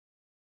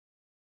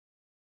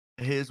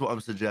here's what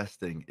I'm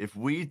suggesting. If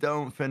we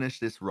don't finish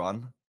this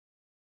run,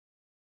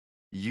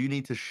 you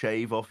need to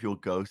shave off your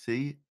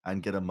goatee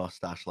and get a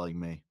mustache like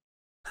me.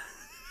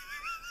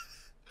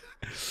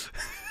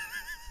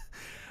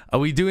 Are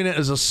we doing it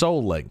as a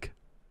soul link?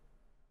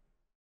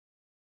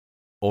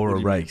 Or a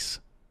race?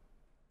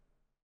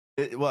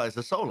 Well, it's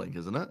a soul link,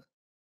 isn't it?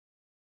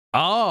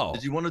 Oh.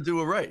 Did you want to do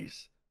a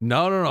race?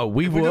 No. If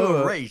we do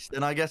a race,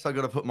 then I guess I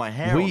got to put my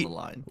hair on the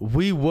line.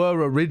 We were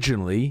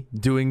originally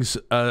doing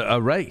a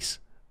race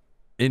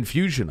in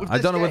Fusion. I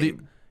don't know whether...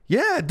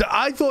 Yeah,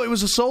 I thought it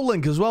was a soul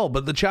link as well,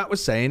 but the chat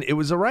was saying it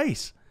was a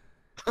race.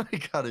 I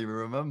can't even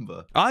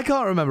remember. I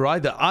can't remember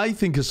either. I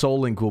think a soul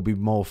link will be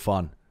more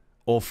fun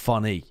or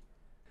funny.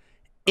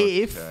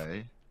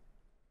 Okay.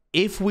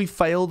 If we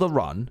fail the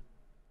run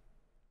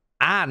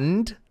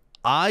and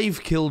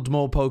I've killed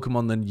more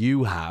Pokemon than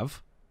you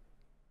have,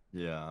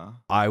 yeah,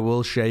 I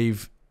will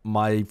shave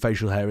my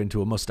facial hair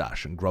into a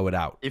mustache and grow it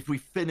out. If we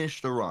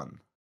finish the run.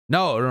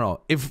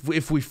 No.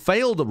 If we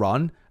fail the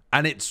run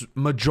and it's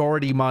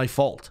majority my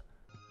fault.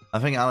 I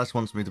think Alice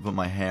wants me to put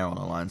my hair on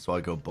a line so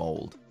I go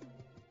bald.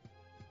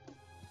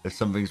 If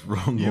something's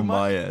wrong on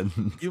my end.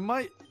 You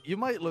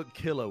might look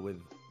killer with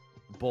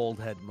bald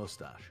head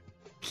mustache.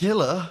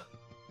 Killer?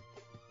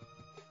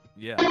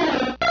 Yeah.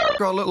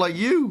 I look like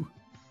you.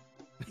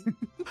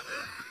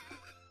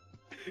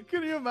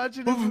 Can you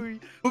imagine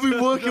we'll be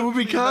working, we'll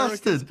be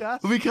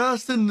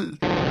casting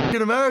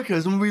in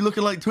Americas and we'll be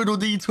looking like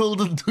Twiddledee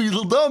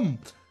Tweedledum.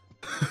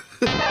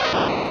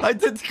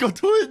 Identical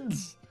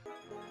twins.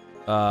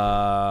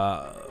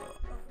 I'm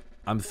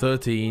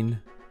 13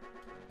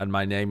 and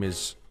my name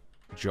is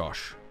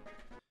Josh.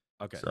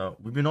 Okay. So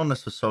we've been on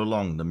this for so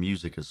long, the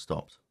music has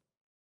stopped.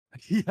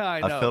 Yeah,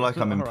 I know. I feel like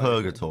I'm in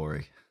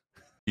purgatory.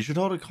 You should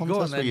hold a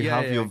contest where you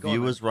have your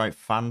viewers write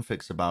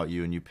fanfics about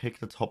you and you pick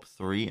the top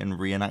 3 and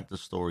reenact the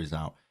stories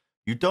out.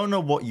 You don't know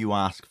what you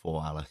ask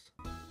for, Alice.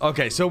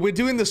 Okay, so we're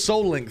doing the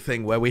Soul Link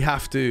thing where we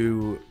have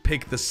to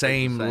pick the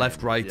same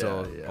left, right,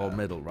 or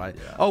middle, right?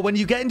 Yeah. Oh, when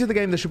you get into the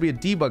game, there should be a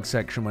debug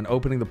section when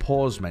opening the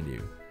pause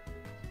menu.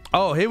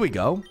 Oh, here we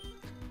go.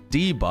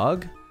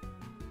 Debug.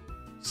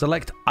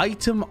 Select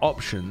item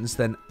options,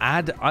 then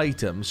add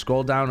item.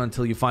 Scroll down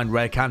until you find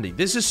rare candy.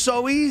 This is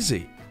so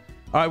easy.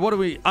 All right, what are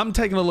we... I'm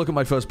taking a look at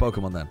my first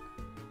Pokemon then.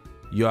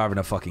 You're having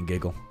a fucking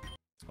giggle.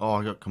 Oh,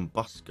 I got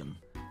Combusken.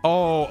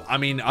 Oh, I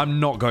mean, I'm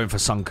not going for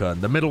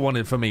Sunkern. The middle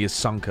one for me is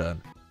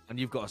Sunkern. And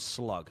you've got a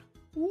Slug.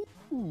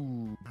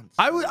 Ooh.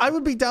 I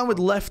would be down with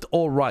left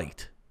or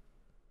right.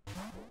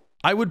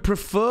 I would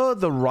prefer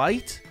the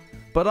right,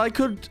 but I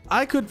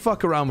could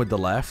fuck around with the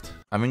left.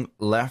 I mean,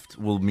 left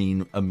will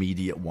mean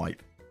immediate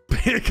wipe.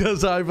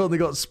 Because I've only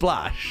got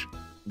Splash.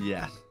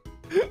 Yes.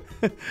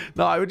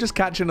 No, I would just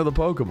catch another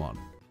Pokemon.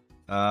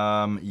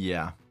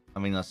 Yeah. I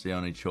mean, that's the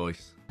only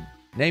choice.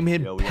 Name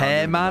him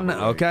Pearman.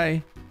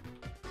 Okay.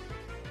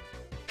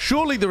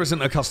 Surely there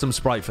isn't a custom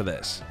sprite for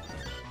this.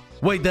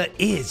 Wait, there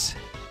is.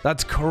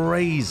 That's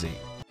crazy.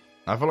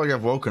 I feel like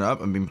I've woken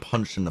up and been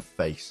punched in the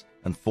face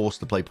and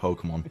forced to play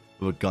Pokemon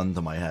with a gun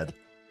to my head.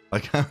 I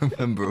can't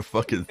remember a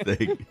fucking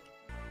thing.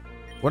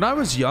 When I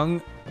was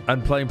young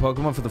and playing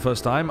Pokemon for the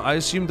first time, I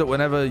assumed that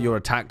whenever your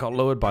attack got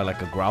lowered by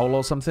like a growl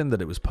or something,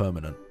 that it was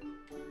permanent.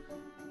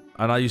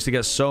 And I used to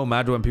get so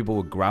mad when people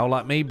would growl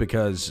at me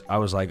because I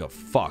was like, oh,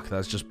 fuck,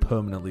 that's just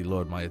permanently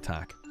lowered my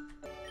attack.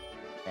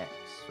 X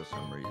for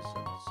some reason,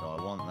 so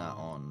I want that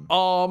on.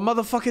 Oh,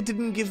 motherfucker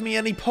didn't give me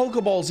any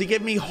Pokeballs. He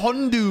gave me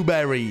Hondu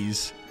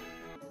berries.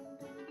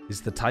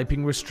 Is the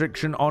typing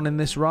restriction on in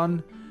this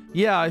run?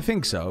 Yeah, I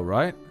think so,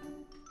 right?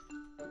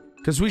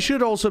 Because we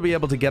should also be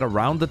able to get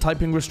around the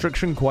typing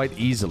restriction quite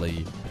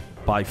easily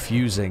by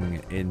fusing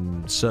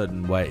in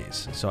certain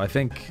ways. So I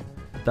think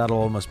that'll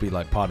almost be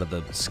like part of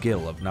the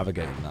skill of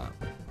navigating that.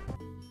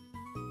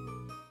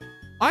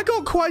 I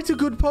got quite a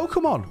good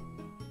Pokemon.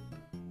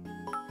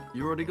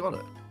 You already got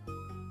it.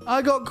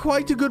 I got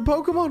quite a good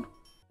Pokemon.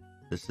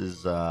 This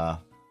is,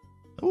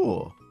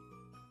 oh.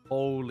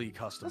 Holy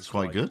custom. That's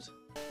quite good.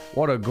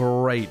 What a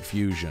great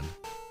fusion.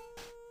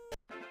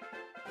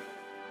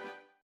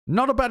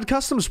 Not a bad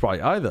custom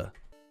sprite either.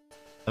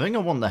 I think I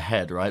want the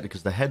head, right?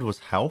 Because the head was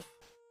health.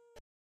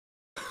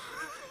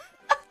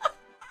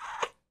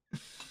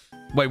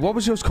 Wait, what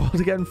was yours called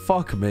again?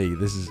 Fuck me.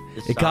 This is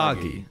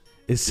Ikagi.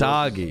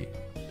 Isagi.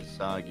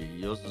 Isagi.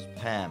 Yours is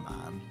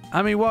Pearman.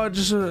 I mean, what?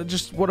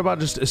 What about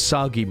just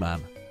Isagi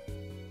man?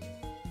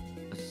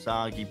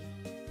 Isagi.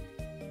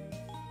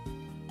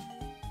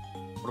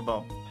 What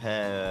about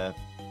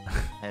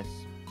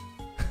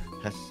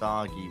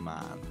Pesagi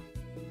man?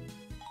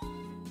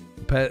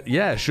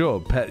 Yeah,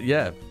 sure.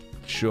 Yeah,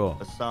 sure.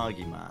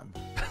 Pesagi man.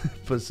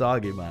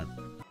 Pesagi man.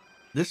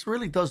 This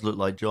really does look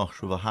like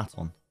Josh with a hat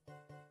on.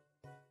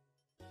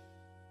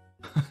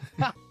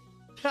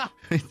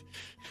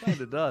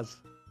 Kinda does.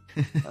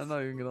 I'm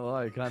not even gonna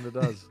lie, it kinda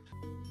does.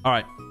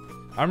 Alright.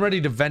 I'm ready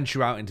to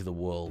venture out into the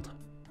world.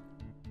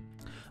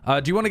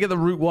 Do you want to get the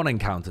Route 1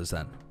 encounters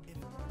then?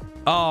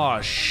 Oh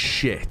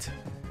shit.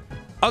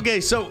 Okay,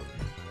 so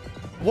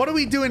What are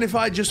we doing if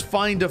I just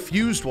find a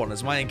fused one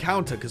as my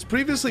encounter? Because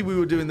previously we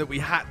were doing that we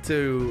had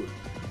to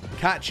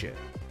catch it.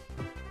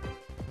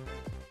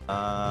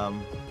 I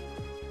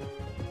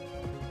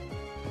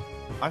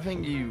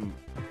think you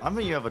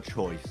have a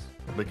choice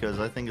because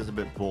I think it's a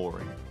bit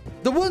boring.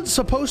 There weren't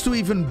supposed to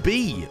even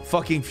be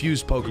fucking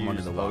fused Pokemon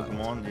in the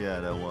wild. Yeah,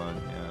 there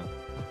weren't. Yeah.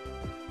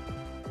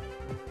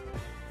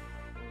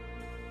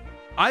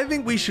 I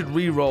think we should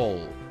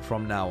re-roll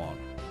from now on.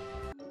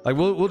 Like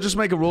we'll just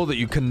make a rule that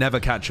you can never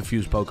catch a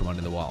fused Pokemon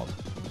in the wild.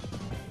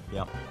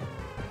 Yeah,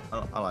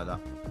 I like that.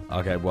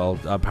 Okay, well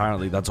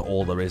apparently that's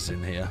all there is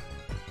in here.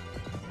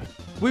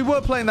 We were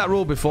playing that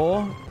rule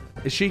before.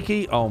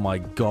 Ishiki? Oh my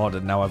god,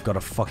 and now I've got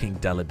a fucking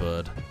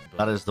Delibird.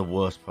 That is the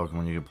worst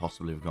Pokemon you could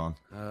possibly have gone.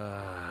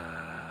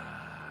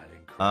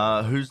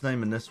 Who's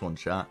naming this one,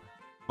 chat?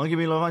 I'll give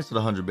me love ice to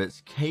the 100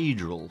 bits.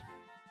 Cadril.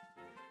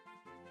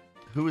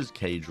 Who is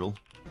Cadril?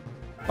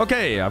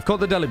 Okay, I've caught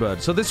the Delibird.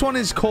 So this one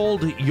is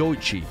called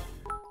Yoichi.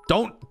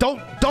 Don't!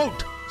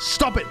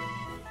 Stop it!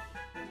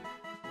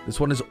 This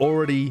one is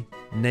already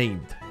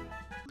named.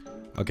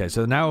 Okay,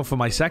 so now for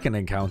my second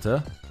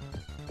encounter.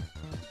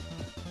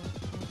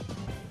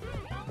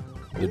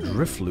 The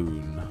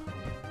Drifloon.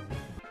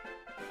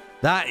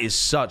 That is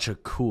such a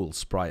cool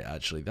sprite,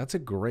 actually. That's a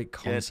great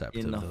concept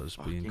of those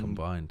being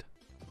combined.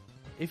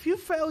 If you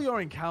fail your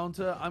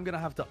encounter, I'm going to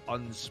have to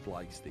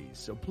unsplice these.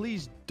 So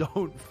please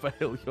don't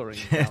fail your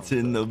encounter. Get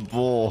in the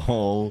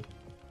ball.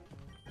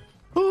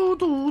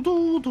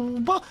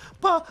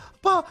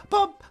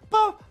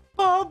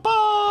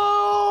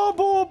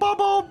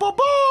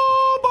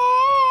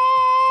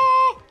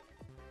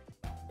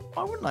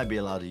 Why wouldn't I be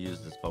allowed to use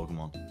this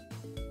Pokemon?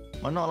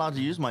 Am I not allowed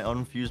to use my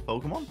unfused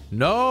Pokemon?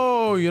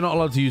 No, you're not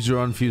allowed to use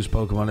your unfused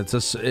Pokemon.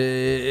 It's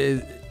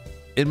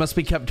it must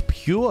be kept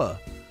pure.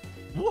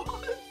 What?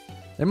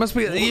 It must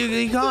be.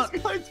 You can't. What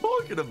is this guy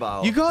talking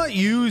about? You can't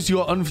use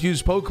your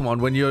unfused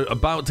Pokemon when you're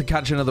about to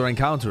catch another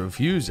encounter and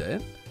fuse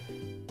it.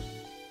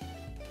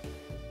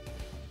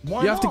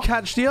 Why you have to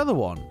catch the other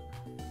one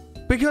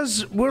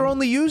because we're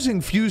only using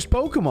fused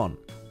Pokemon.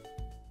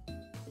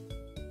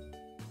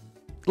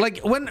 Like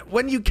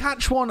when you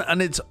catch one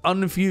and it's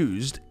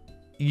unfused,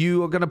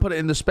 you are gonna put it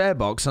in the spare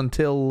box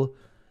until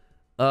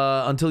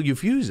you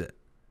fuse it.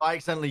 I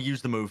accidentally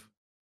used the move.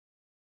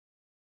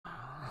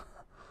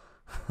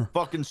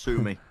 Fucking sue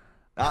me.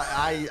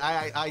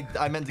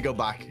 I meant to go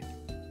back.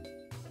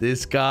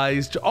 This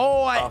guy's...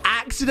 Oh, I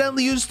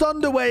accidentally used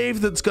Thunder Wave.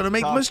 That's going to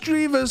make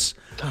Mischievous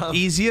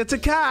easier to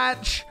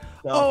catch.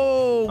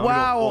 Oh,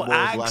 wow.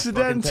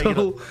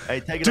 Accidental.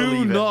 Hey, take it Do or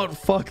leave not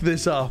fuck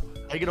this up.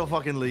 Take it or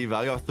fucking leave it.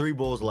 I got 3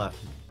 balls left.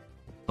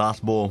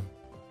 Last ball.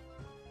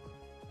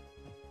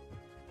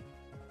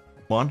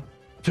 1,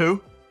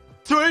 2,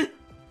 3.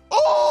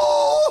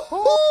 Oh!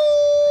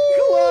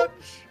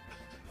 Clutch.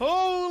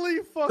 Holy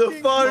fucking The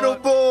final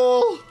clutch.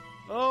 ball.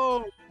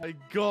 Oh, my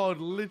God.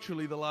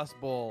 Literally the last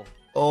ball.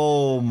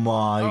 Oh,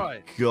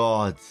 my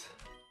God.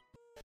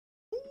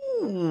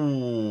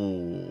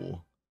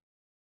 Ooh.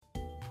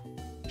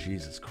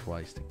 Jesus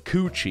Christ.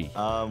 Coochie.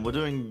 We're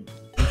doing...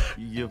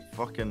 You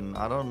fucking...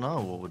 I don't know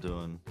what we're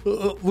doing.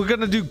 We're going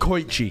to do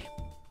Koichi.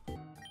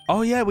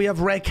 Oh, yeah. We have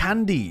rare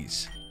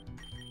candies.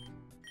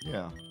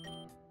 Yeah. Are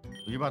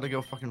you about to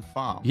go fucking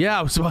farm? Yeah,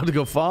 I was about to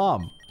go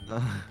farm.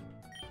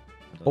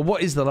 Well,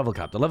 what is the level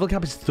cap? The level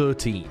cap is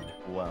 13.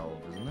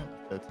 12, isn't it?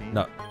 13?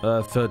 No,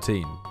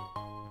 13.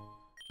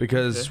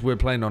 Because we're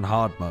playing on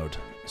hard mode,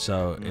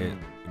 so it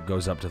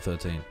goes up to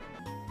 13.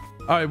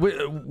 All right,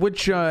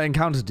 which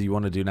encounter do you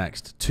want to do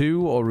next?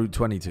 2 or Route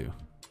 22?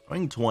 I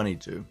think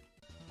 22.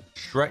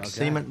 Shrek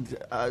Seaman...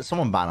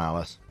 someone ban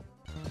Alice.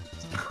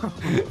 Ban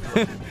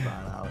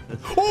Alice.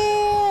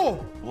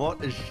 Oh!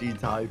 What is she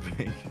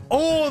typing?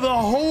 Oh, the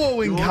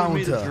Ho-Oh You encounter. ordered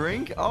me to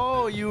drink?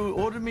 Oh, you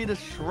ordered me to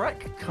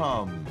Shrek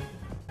come.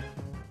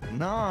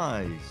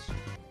 Nice.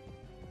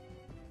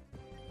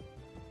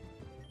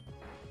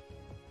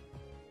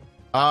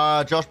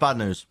 Josh, bad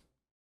news.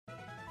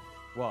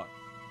 What?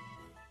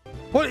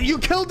 What? You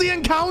killed the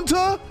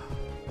encounter?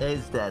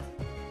 It's dead.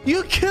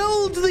 You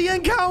killed the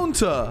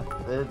encounter.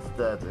 It's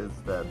dead. It's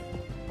dead.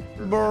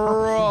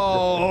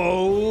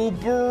 Bro.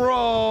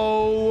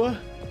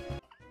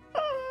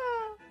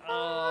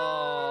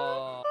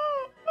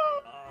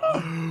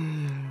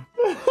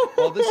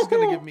 Well, this is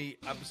going to give me...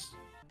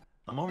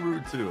 I'm on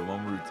Route 2.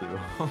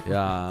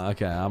 Yeah,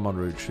 okay. I'm on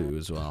Route 2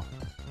 as well.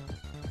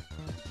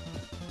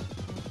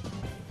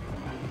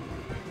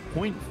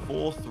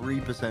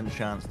 0.43%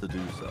 chance to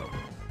do so.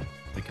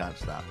 To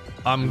catch that.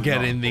 I'm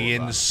getting the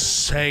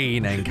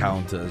insane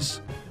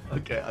encounters.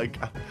 Okay,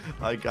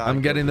 I got.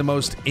 I'm getting the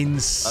most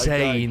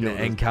insane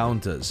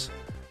encounters.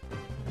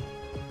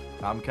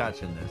 I'm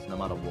catching this no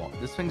matter what.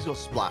 This thing's got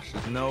splash.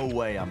 There's no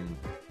way I'm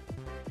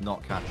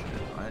not catching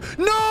it, right?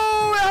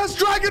 No! It has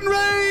Dragon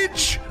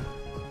Rage!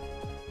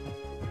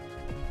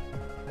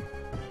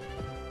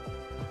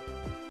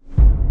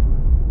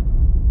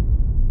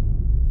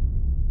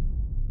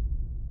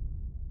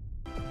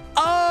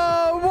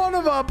 One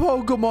of our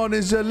Pokemon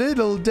is a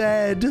little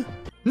dead.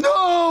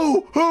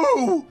 No!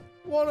 Who?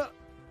 What?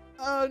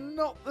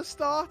 not the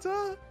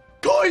starter.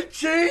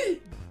 Koichi!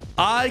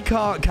 I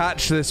can't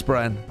catch this,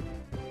 Bren.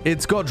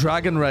 It's got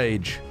Dragon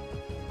Rage.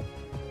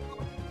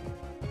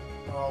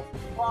 Oh,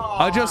 fuck.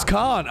 I just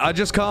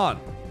can't.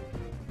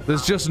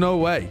 There's just no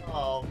way.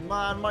 Oh,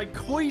 man, my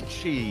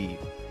Koichi.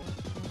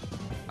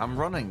 I'm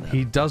running now.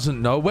 He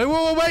doesn't know. Wait.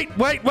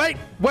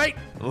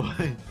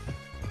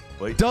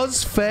 Wait.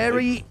 Does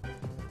Fairy...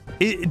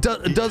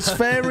 Does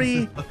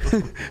Fairy...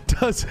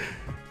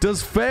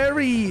 does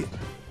Fairy...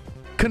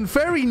 Can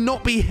Fairy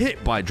not be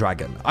hit by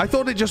Dragon? I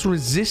thought it just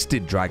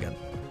resisted Dragon.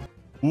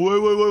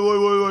 Wait.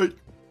 Wait.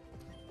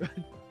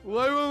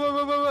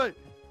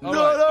 No.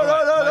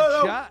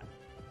 Chat.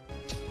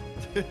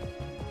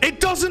 It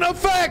doesn't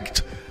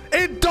affect!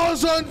 It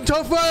doesn't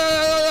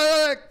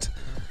affect!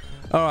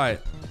 All right.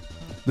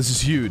 This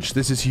is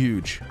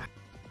huge.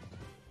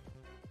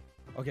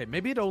 Okay,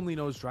 maybe it only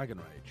knows Dragon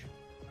Rage.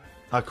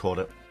 I caught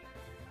it.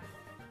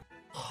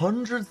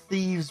 100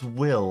 Thieves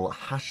will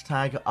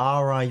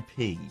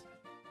 #RIP.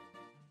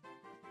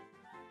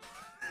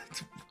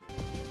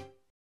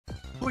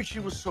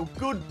 Koichi was so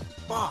good.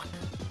 Fuck.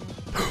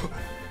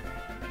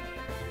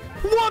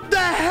 What the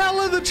hell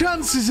are the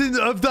chances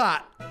of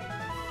that?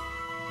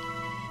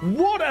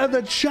 What are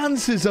the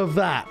chances of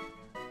that?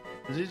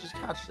 Did he just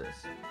catch this?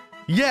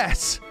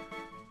 Yes.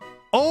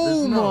 Oh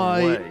There's no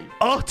my way.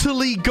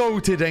 utterly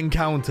goated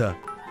encounter.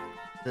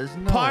 There's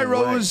no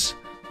Pyros,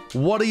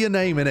 what are you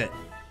naming it?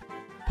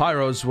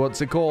 Pyros,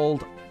 what's it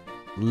called?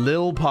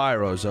 Lil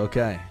Pyros,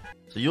 okay.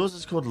 So yours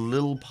is called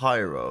Lil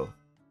Pyro.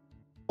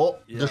 Oh,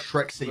 yeah, the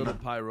Shrek semen.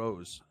 Little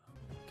Pyros.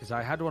 Because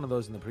I had one of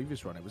those in the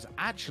previous run. It was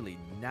actually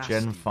nasty.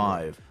 Gen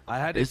 5. I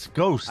had it's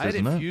Ghost, I had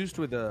isn't it? fused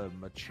with a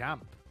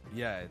Machamp.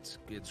 Yeah, it's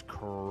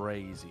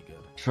crazy good.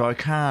 So I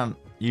can't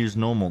use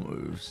normal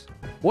moves.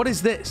 What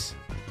is this?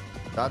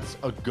 That's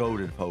a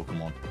goated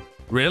Pokemon.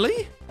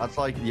 Really? That's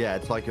like, yeah,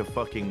 it's like a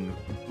fucking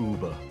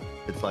Uber.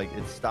 It's like,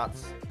 its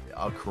stats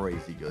are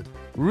crazy good.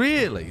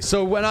 Really?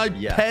 So when I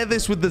pair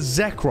this with the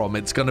Zekrom,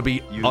 it's going to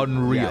be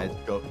unreal.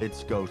 Yeah,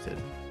 it's goated.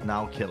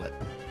 Now kill it.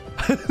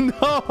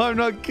 No, I'm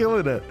not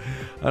killing it.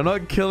 I'm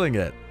not killing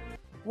it.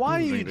 Why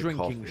are you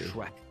drinking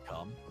Shrek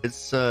Cum?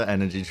 It's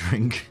energy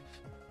drink.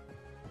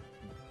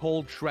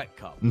 Called Shrek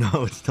Cum?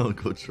 No, it's not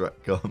called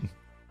Shrek Cum.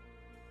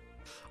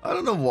 I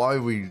don't know why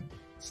we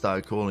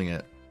started calling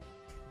it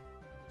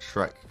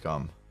Shrek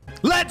Cum.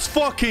 Let's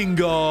fucking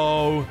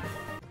go!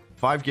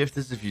 5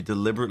 gifters if you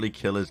deliberately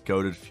kill his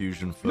goated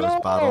fusion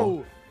first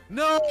battle.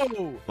 No!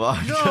 Well,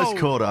 I've just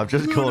caught it. I've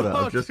just caught it.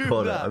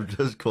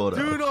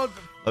 Do not.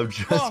 I've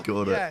just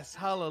caught it. Yes,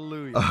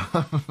 hallelujah.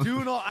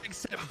 Do not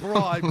accept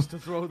bribes to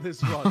throw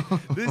this run.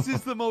 This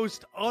is the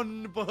most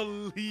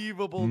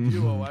unbelievable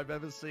duo I've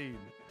ever seen.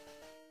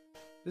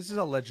 This is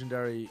a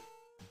legendary,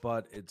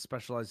 but it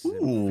specializes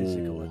in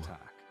physical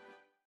attack.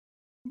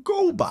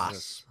 Go,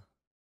 boss.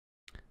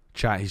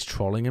 Chat, he's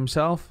trolling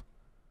himself?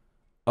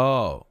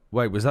 Oh,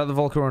 wait, was that the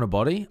Volcarona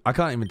body? I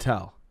can't even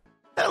tell.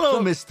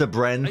 Hello, Mr.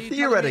 Bren.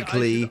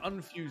 Theoretically,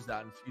 unfuse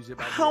that and fuse it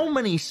back how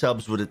many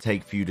subs would it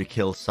take for you to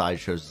kill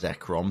Sideshow's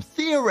Zekrom?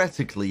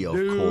 Theoretically, of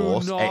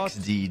course,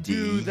 XDD.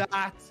 Do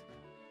that.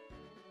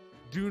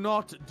 Do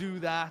not do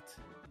that.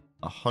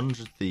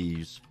 100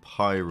 Thieves,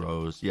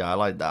 Pyros. Yeah, I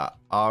like that.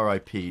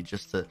 RIP,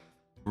 just to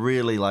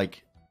really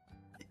like.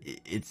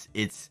 It's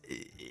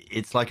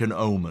like an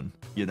omen,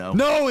 you know?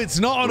 No, it's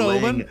not an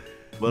omen.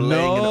 We're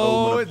laying an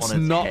omen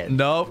upon its head.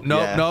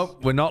 No.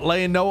 We're not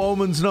laying no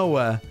omens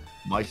nowhere.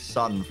 My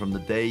son, from the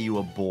day you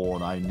were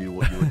born, I knew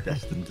what you were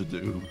destined to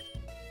do.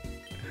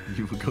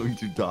 You were going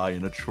to die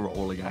in a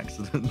trolling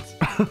accident.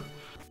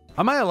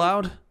 Am I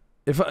allowed?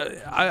 If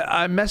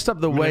I messed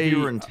up the way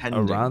you were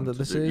intending around that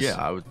this is?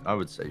 Yeah, I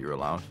would say you're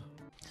allowed.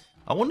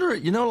 I wonder,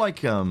 you know, like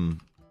when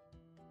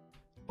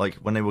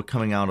they were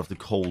coming out of the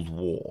Cold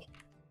War,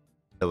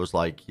 there was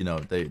like, you know,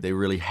 they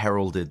really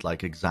heralded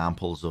like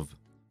examples of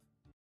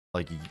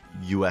like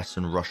US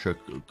and Russia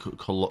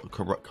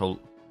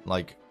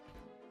like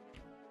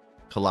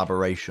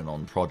collaboration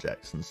on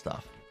projects and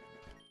stuff.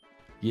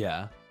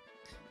 Yeah.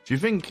 Do you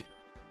think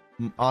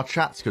our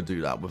chats could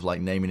do that with like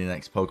naming the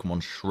next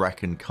Pokemon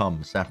Shrek and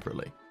Cum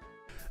separately?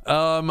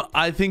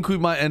 I think we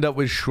might end up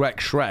with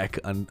Shrek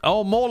and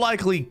more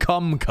likely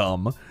Cum.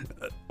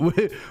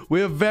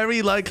 We're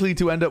very likely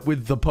to end up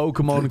with the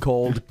Pokemon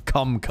called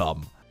Cum.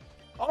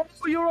 Oh,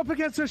 you're up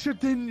against a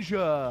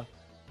Shedinja.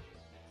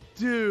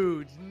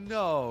 Dude,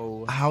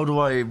 no. How do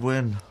I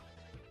win?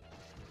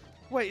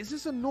 Wait, is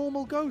this a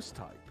normal ghost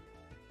type?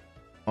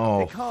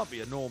 Oh, it can't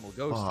be a normal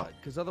ghost type,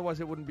 because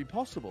otherwise it wouldn't be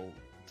possible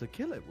to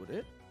kill it, would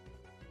it?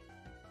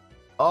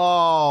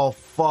 Oh,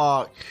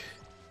 fuck.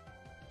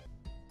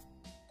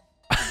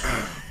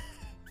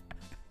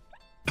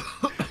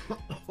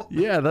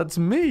 Yeah, that's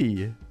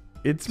me.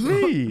 It's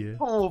me.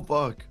 Oh,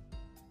 fuck.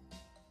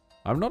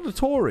 I'm not a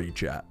Tory,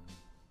 chat.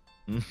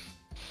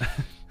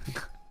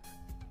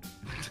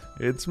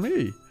 It's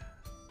me.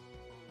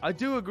 I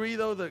do agree,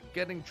 though, that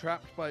getting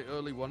trapped by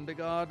early Wonder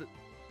Guard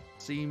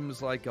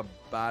seems like a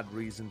bad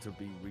reason to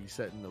be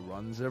resetting the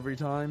runs every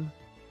time.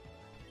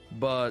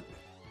 But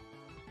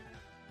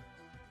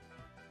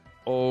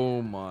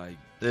Oh my.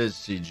 There's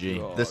CG.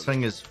 God. This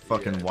thing is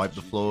fucking wiped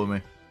the floor with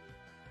me.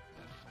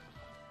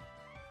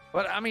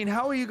 But I mean,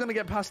 how are you gonna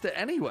get past it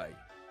anyway?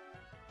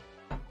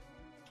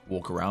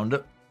 Walk around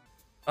it.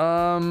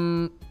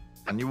 Can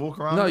you walk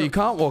around? No, it? you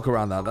can't walk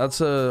around that.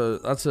 That's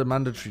a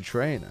mandatory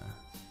trainer.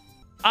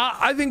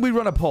 I think we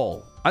run a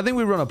poll. Because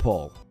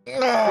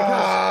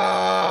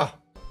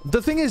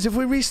the thing is, if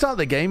we restart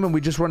the game and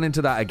we just run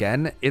into that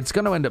again, it's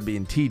going to end up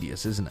being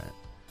tedious, isn't it?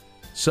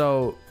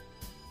 So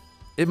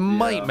it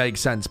might make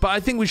sense, but I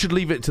think we should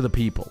leave it to the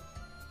people.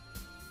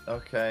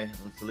 Okay,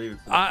 let's leave it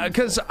to the people.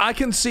 Because I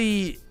can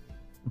see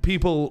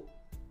people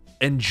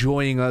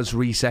enjoying us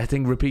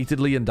resetting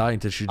repeatedly and dying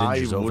to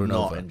shudinjas over and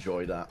over. I would not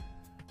enjoy that.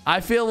 I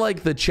feel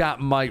like the chat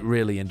might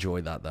really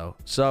enjoy that, though.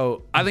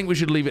 So I think we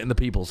should leave it in the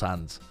people's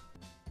hands.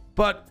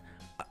 But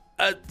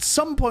at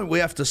some point, we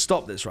have to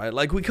stop this, right?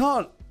 Like, we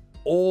can't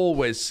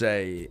always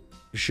say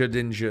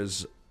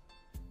shudinjas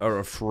are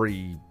a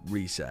free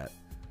reset.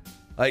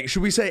 Like,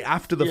 should we say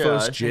after the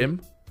first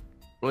gym?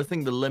 Well, I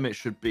think the limit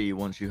should be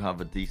once you have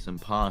a decent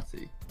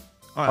party.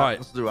 All right.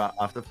 Let's do that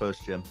after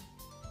first gym.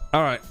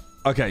 All right.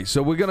 Okay,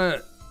 so we're going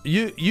to...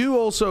 You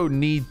also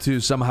need to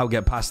somehow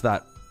get past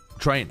that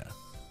trainer.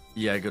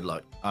 Yeah, good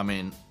luck. I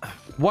mean...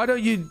 Why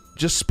don't you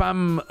just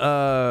spam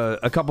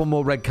a couple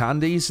more red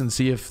candies and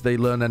see if they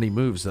learn any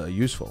moves that are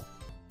useful?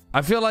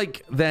 I feel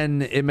like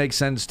then it makes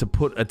sense to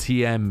put a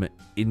TM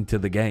into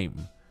the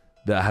game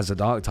that has a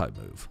dark type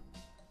move.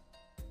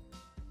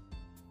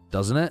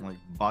 Doesn't it? Like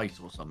bite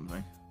or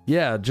something.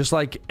 Yeah, just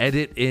like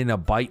edit in a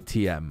bite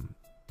TM.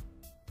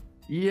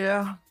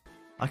 Yeah.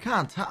 I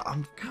can't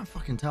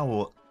fucking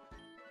tell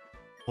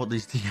what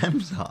these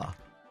TMs are.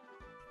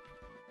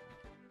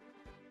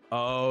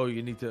 Oh,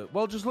 you need to...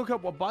 Well, just look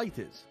up what bite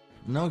is.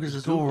 No, because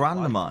it's all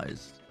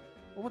randomized.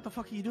 Well, what the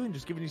fuck are you doing?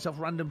 Just giving yourself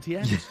random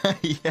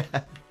TMs?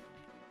 Yeah.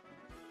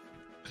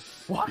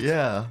 What?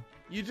 Yeah.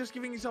 You're just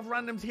giving yourself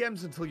random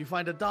TMs until you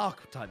find a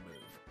dark type move.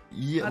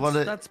 Yeah,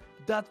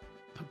 that's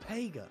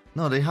Papega.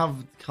 No, they have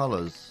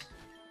colors.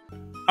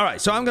 All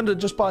right, so I'm going to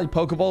just buy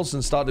Pokeballs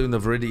and start doing the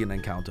Viridian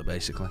encounter,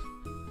 basically.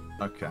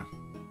 Okay.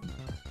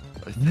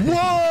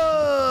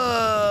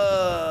 Whoa!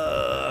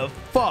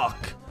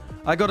 Fuck!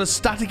 I got a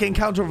static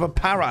encounter of a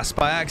Paras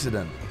by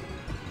accident.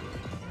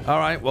 All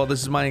right, well,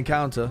 this is my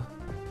encounter.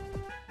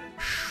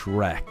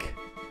 Shrek.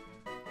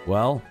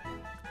 Well,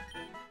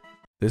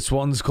 this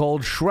one's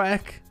called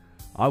Shrek.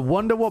 I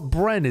wonder what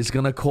Bren is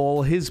going to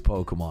call his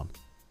Pokemon.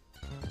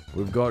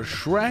 We've got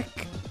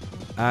Shrek,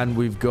 and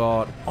we've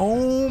got...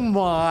 Oh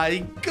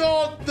my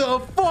god, the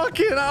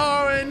fucking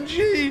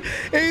RNG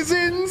is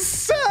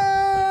insane!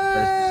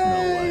 There's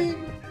no way.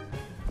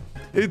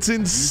 It's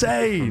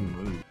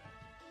insane.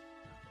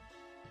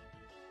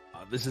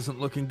 This isn't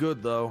looking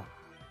good, though.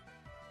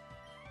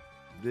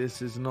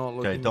 This is not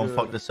looking good. Okay, don't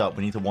fuck this up.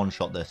 We need to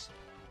one-shot this.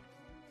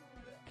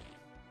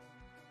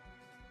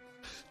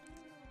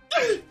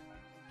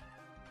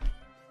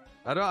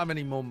 I don't have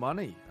any more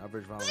money.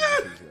 Average value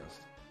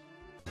enthusiast.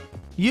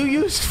 You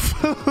used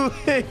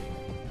fling.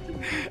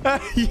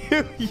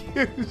 You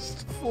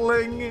used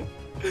fling.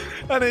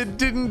 And it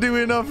didn't do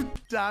enough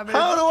damage.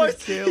 How do I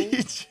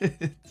teach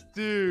it?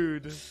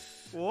 Dude.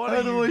 What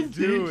are you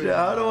doing?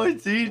 How do I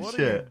teach it? What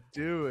are you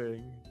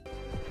doing?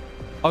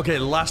 Okay,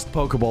 last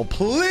Pokeball.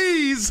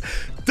 Please!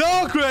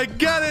 Darkrai,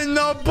 get in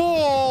the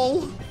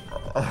ball!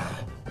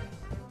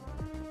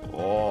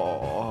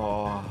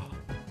 Oh.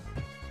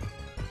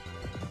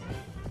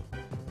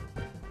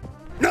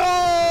 No!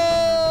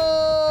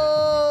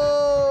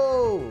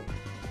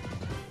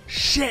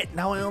 Shit,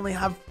 now I only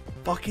have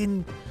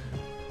fucking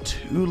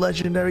 2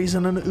 legendaries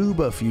and an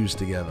Uber fused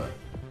together.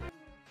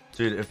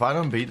 Dude, if I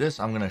don't beat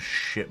this, I'm gonna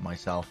shit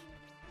myself.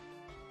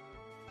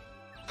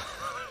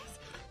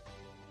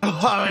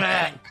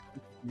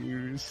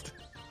 Used.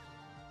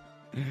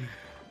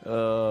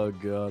 Oh,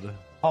 God.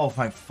 Oh,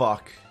 thank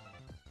fuck.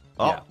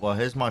 Oh, yeah. Well,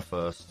 here's my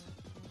first.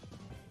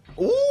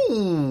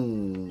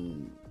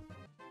 Ooh.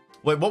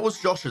 Wait, what was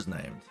Josh's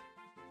name?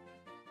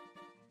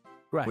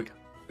 Shrek.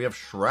 We have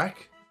Shrek?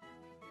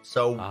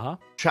 So,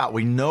 chat,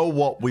 we know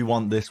what we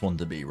want this one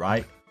to be,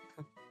 right?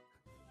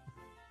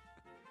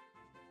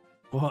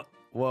 What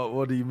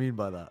do you mean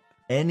by that?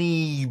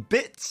 Any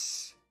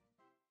bits?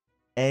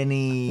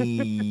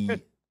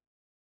 Any...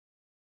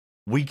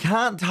 We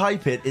can't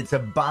type it. It's a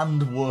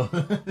banned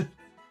word.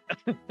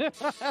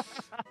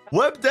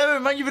 Web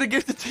Devin, man, you're going to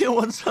give the tier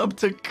 1 sub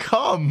to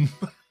come.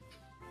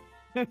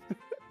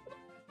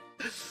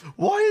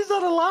 Why is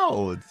that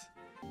allowed?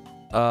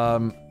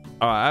 All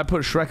right, I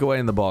put Shrek away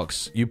in the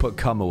box. You put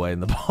cum away in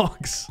the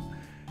box.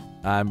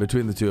 And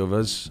between the two of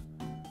us,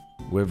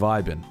 we're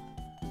vibing.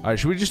 All right,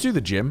 should we just do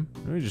the gym?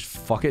 Should we just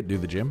fuck it, do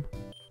the gym?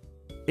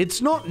 It's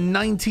not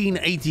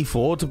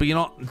 1984 to be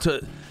not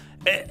to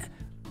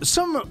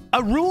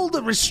a rule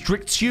that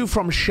restricts you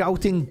from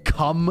shouting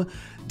 "cum"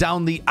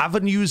 down the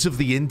avenues of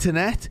the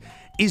internet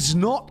is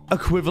not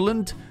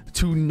equivalent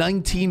to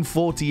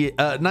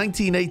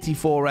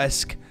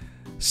 1984-esque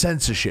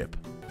censorship.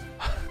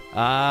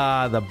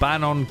 Ah, the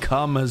ban on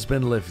cum has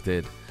been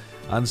lifted.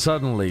 And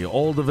suddenly,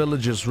 all the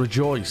villagers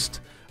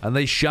rejoiced, and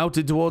they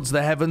shouted towards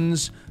the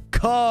heavens,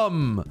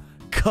 "Come!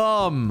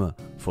 Come!"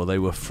 For they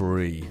were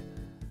free.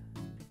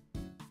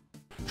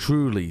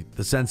 Truly,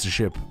 the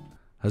censorship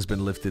has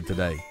been lifted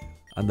today,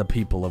 and the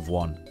people have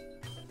won.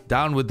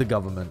 Down with the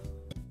government.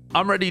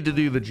 I'm ready to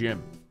do the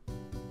gym.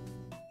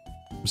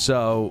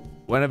 So,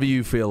 whenever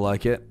you feel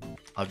like it.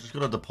 I've just got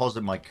to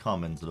deposit my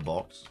cum into the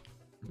box.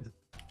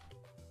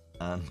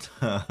 And,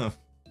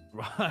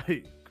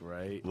 right,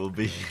 great. We'll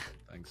be...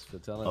 Thanks for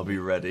telling me. I'll be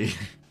ready.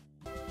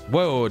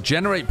 Whoa,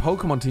 generate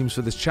Pokemon teams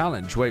for this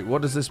challenge. Wait,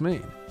 what does this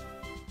mean?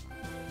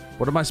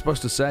 What am I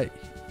supposed to say?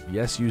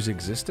 Yes, use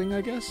existing,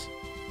 I guess?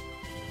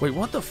 Wait,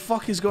 what the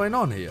fuck is going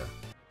on here?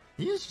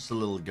 He is just a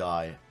little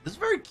guy. This is a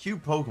very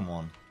cute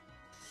Pokemon.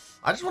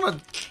 I just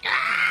want to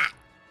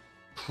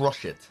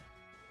crush it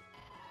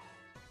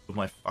with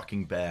my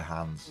fucking bare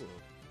hands.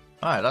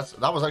 Alright,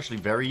 that was actually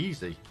very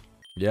easy.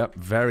 Yep,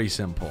 very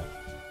simple.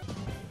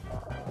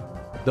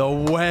 The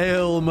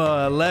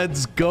Whalmer,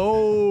 let's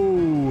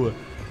go!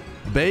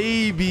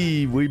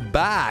 Baby, we're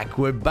back,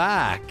 we're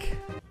back.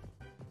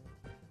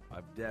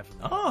 I've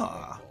definitely...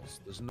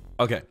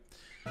 Okay,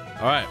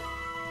 alright.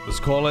 Let's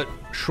call it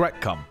Shrek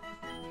Come.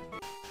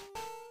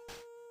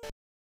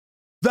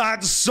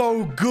 That's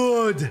so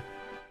good!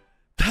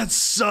 That's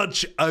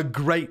such a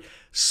great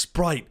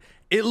sprite.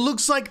 It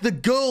looks like the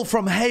girl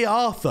from Hey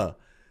Arthur.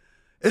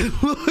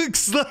 It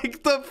looks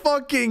like the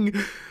fucking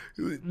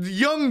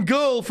young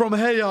girl from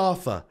Hey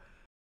Arthur.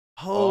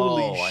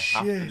 Holy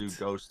shit. I have to do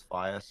Ghost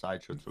Fire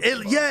Sideshow.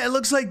 Yeah, it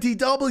looks like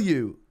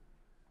DW.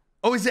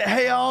 Oh, is it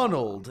Hey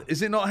Arnold?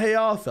 Is it not Hey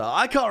Arthur?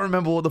 I can't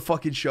remember what the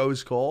fucking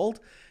show's called.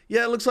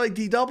 Yeah, it looks like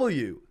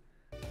DW.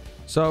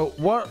 So,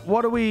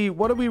 what are we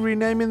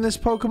renaming this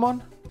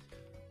Pokemon?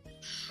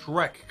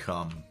 Shrek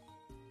Come.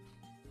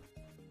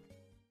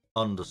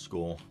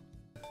 Underscore.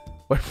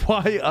 Wait,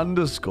 why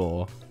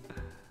underscore?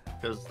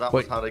 Because that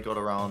was how they got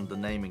around the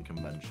naming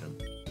convention.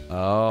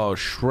 Oh,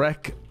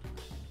 Shrek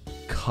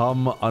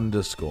Come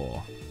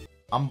underscore.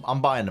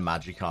 I'm buying the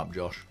Magikarp,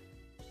 Josh.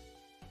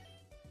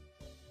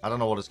 I don't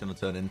know what it's gonna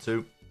turn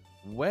into.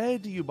 Where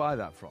do you buy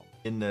that from?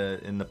 In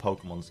the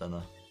Pokemon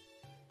Center.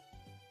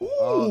 Ooh.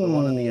 Oh, the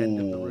one at the end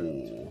of the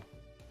route.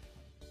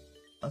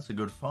 That's a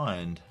good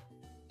find.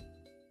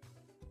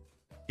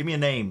 Give me a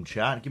name,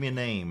 chat. Give me a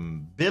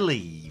name.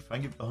 Billy.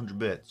 Thank you for 100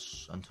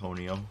 bits,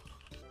 Antonio.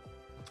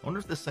 I wonder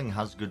if this thing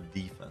has good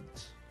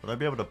defense. Would I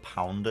be able to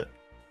pound it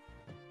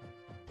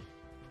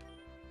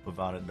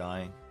without it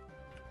dying?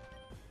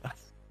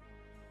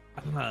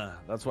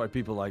 That's why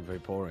people like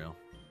Vaporeon.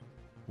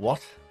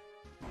 What?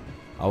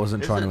 I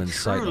wasn't trying to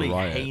incite the riot. It's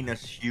a truly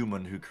heinous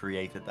human who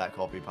created that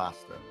copy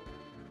pasta.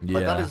 Yeah.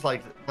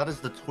 That is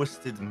the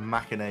twisted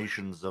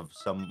machinations of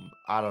some,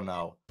 I don't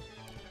know.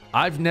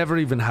 I've never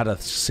even had a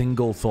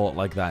single thought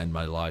like that in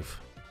my life.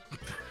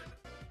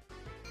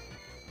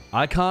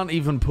 I can't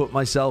even put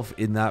myself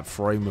in that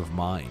frame of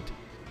mind.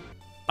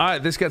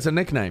 Alright, this gets a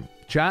nickname.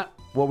 Chat,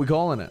 what are we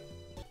calling it?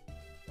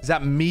 Is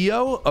that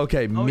Mio?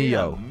 Okay,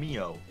 Mio. Yeah,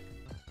 Mio.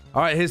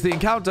 Alright, here's the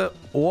encounter.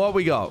 What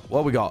we got?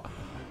 What we got?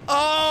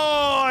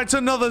 Oh, it's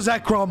another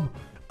Zekrom.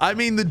 I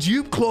mean, the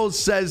dupe clause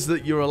says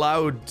that you're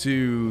allowed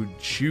to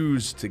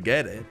choose to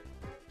get it.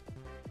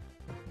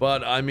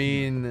 But, I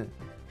mean,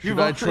 should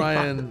I try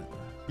and...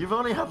 You've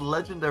only had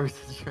legendary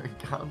since your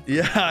encounter.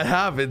 Yeah, I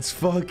have. It's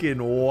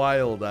fucking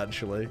wild,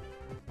 actually.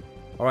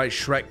 Alright,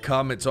 Shrek,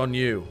 come. It's on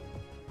you.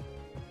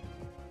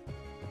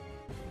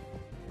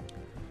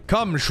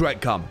 Come,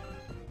 Shrek, come.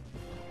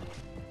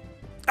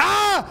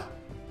 Ah!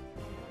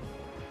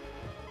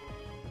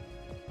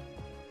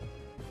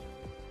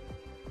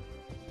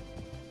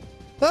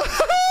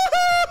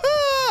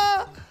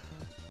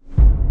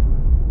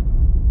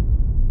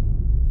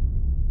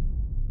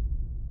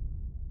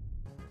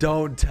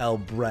 Don't tell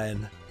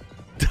Bren.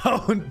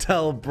 Don't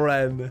tell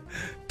Bren.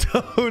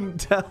 Don't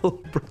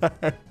tell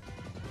Bren.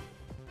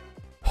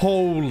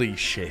 Holy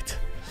shit.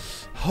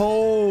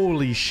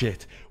 Holy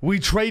shit. We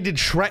traded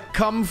Shrek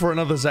Cum for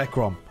another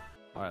Zekrom.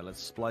 Alright, let's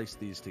splice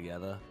these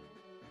together.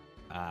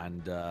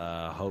 And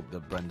hope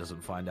that Bren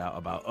doesn't find out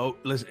about... Oh,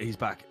 listen, he's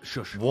back.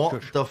 Shush. What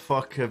shush. the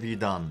fuck have you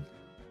done?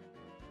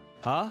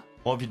 Huh?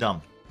 What have you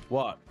done?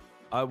 What?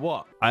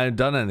 What? I haven't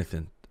done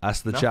anything.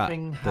 Ask the chat.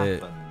 Nothing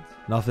happened.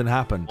 Nothing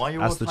happened. Why are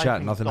you Ask the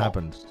chat. Nothing dots?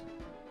 happened.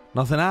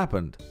 Nothing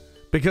happened.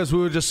 Because we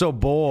were just so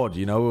bored,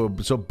 you know? We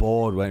were so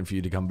bored waiting for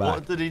you to come back.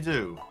 What did he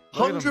do?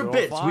 100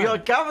 bits. We are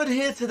gathered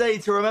here today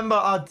to remember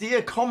our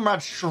dear comrade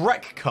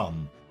Shrek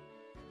Cum.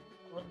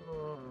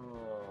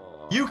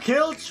 You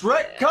killed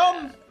Shrek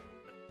Cum?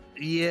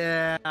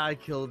 Yeah, I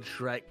killed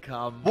Shrek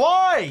Cum.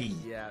 Why?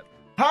 Yeah.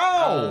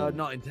 How?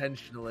 Not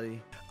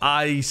intentionally.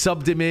 I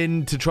subbed him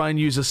in to try and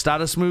use a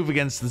status move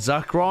against the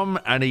Zekrom,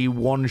 and he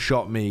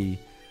one-shot me.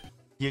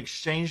 He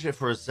exchanged it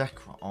for a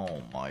Zekrom.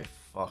 Oh my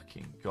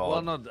fucking god.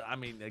 Well, not. I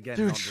mean, again.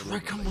 Dude,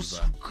 Shrek Cum was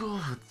so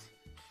good.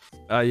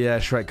 Yeah,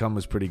 Shrek Cum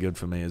was pretty good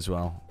for me as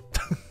well.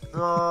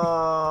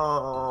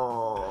 Oh.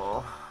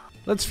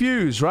 Let's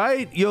fuse,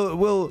 right?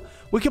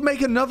 We can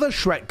make another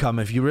Shrek Cum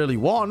if you really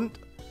want.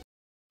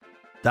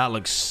 That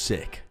looks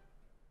sick.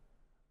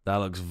 That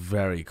looks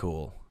very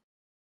cool.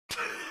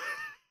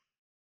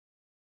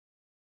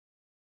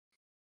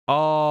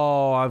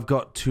 Oh, I've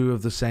got two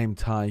of the same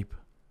type.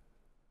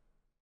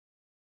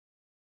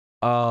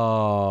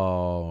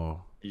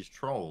 Oh. He's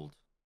trolled.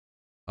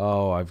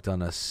 Oh, I've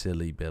done a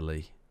silly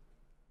Billy.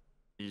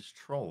 He's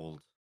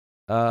trolled.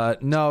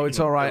 No, it's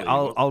all right.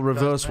 Billy, I'll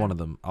reverse one of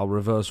them. I'll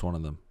reverse one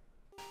of them.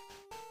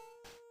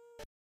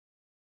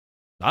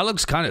 That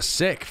looks kind of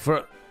sick.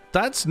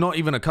 That's not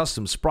even a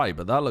custom sprite,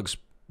 but that looks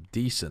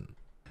decent.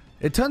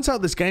 It turns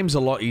out this game's a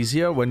lot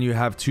easier when you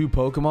have two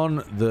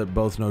Pokemon that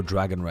both know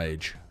Dragon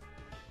Rage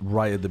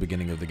right at the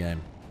beginning of the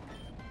game.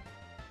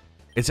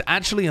 It's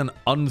actually an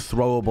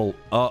unthrowable...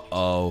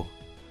 Uh-oh.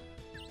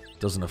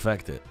 Doesn't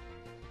affect it.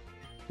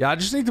 Yeah, I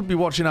just need to be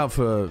watching out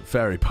for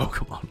fairy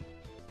Pokemon.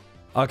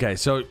 Okay,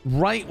 so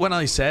right when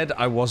I said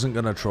I wasn't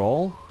going to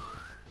troll,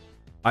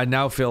 I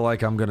now feel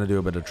like I'm going to do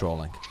a bit of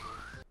trolling.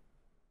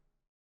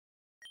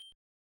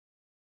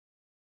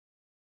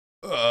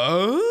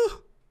 Was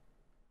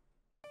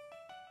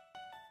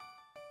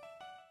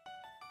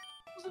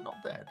it not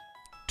dead?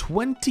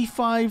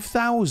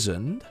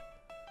 25,000?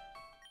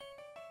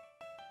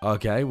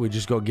 Okay, we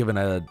just got given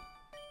a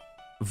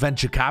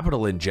venture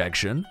capital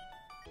injection.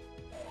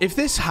 If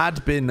this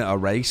had been a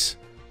race,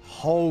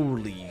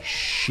 holy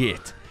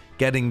shit.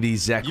 Getting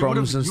these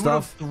Zekroms and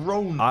stuff. You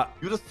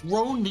would have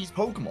thrown these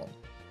Pokemon.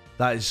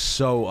 That is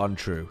so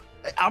untrue.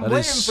 I'm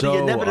waiting for the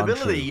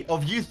inevitability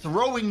of you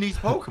throwing these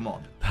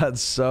Pokemon.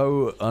 That's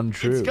so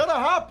untrue. It's gonna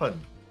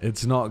happen.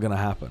 It's not gonna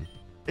happen.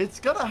 It's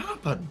gonna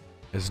happen.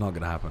 It's not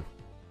gonna happen.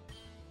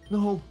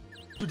 No.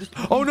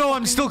 Oh no,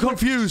 I'm still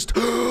confused.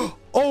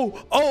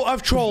 Oh,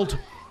 I've trolled.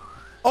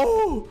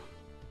 Oh.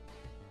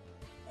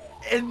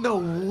 In no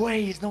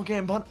way, he's not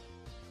getting punt.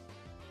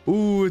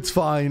 Ooh, it's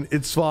fine.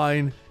 It's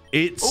fine.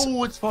 It's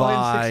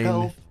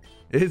fine.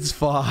 It's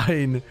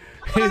fine.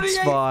 It's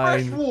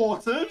fine. Fresh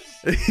waters.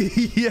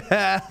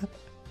 Yeah.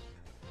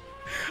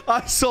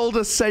 I sold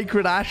a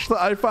sacred ash that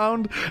I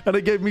found, and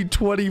it gave me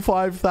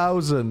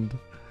 25,000.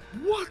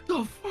 What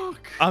the fuck?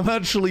 I'm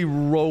actually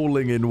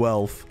rolling in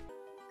wealth.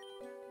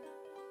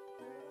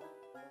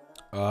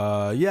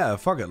 Yeah,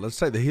 fuck it. Let's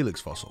take the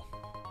Helix fossil.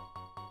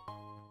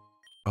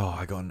 Oh,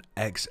 I got an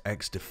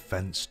XX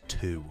Defense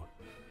 2.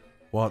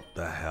 What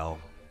the hell?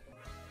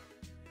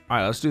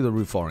 Alright, let's do the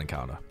Route 4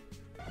 encounter.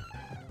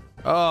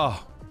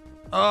 Oh.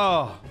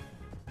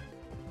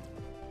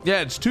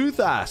 Yeah, it's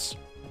Toothas.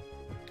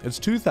 It's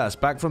Toothas,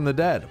 back from the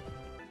dead.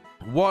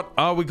 What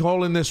are we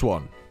calling this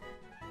one?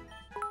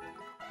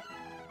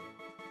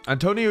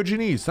 Antonio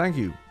Janice, thank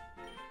you.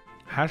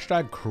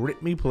 Hashtag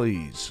crit me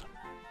please.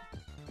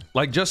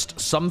 Like, just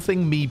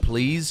something me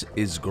please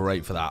is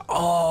great for that.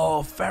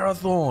 Oh,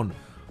 Ferrothorn.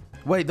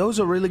 Wait, those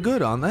are really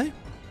good, aren't they?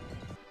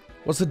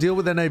 What's the deal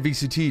with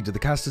NAVCT? Do the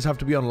casters have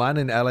to be online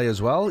in LA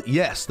as well?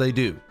 Yes, they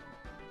do.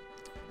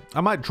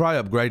 I might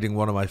try upgrading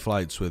one of my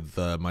flights with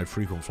my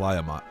frequent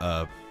flyer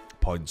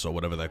points or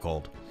whatever they're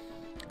called.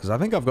 Because I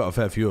think I've got a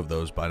fair few of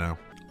those by now.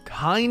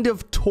 Kind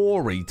of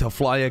Tory to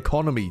fly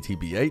economy,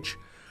 TBH.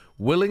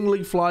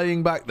 Willingly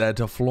flying back there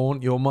to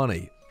flaunt your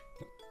money.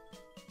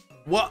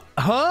 What?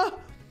 Huh?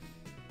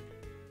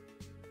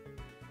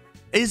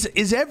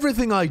 Is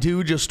everything I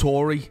do just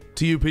Tory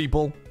to you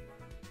people?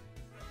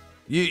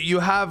 You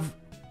have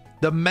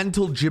the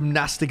mental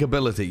gymnastic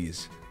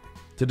abilities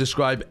to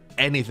describe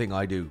anything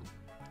I do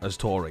as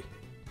Tory.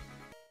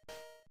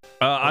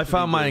 I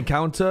found my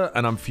encounter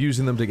and I'm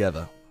fusing them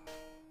together.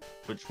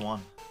 Which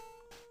one?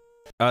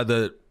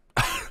 The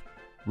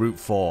Route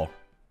 4.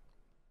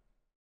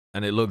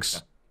 And it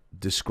looks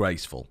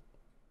disgraceful.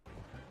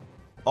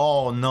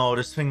 Oh no,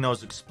 this thing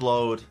knows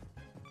explode.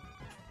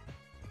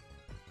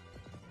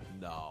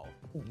 No.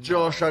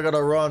 Josh, I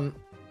gotta run.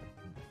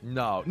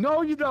 No.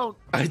 No, you don't.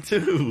 I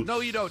do.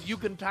 No, you don't. You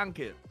can tank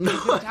it. You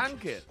can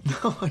tank it.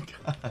 No, I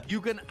can't. You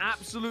can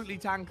absolutely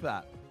tank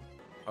that.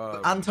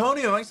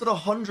 Antonio, thanks for the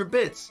 100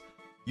 bits.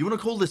 You want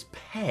to call this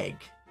Peg?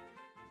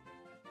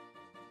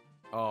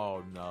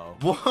 Oh, no.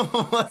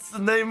 What's the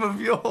name of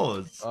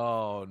yours?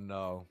 Oh,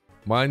 no.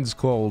 Mine's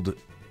called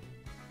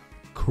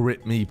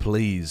Crit Me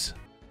Please.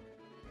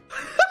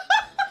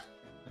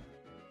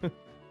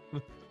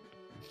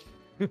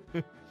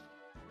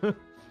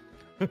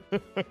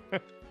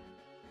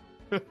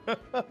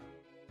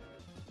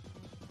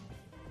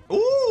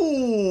 Ooh!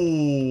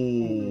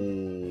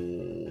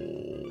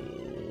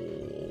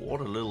 What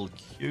a little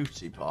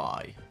cutie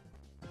pie.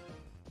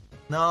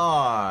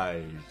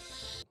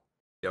 Nice.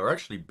 Yeah, we're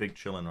actually big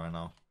chilling right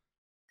now.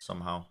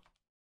 Somehow.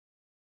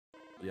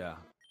 Yeah.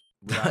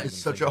 That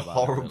is such a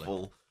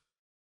horrible...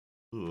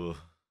 Ugh.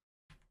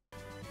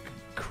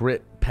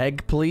 Crit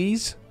Peg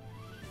Please?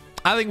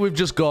 I think we've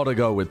just got to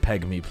go with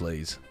Peg Me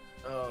Please.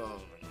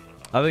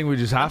 I think we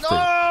just have to.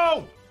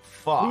 No!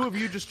 Fuck. Who have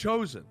you just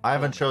chosen? I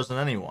haven't chosen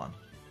anyone.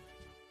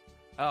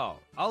 Oh,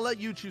 I'll let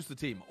you choose the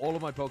team. All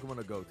of my Pokemon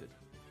are goated.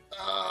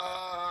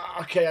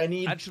 Okay, I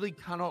need... Actually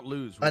cannot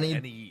lose with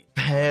any...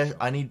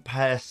 I need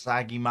Pear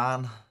Saggy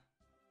Man.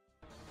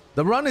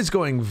 The run is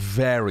going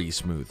very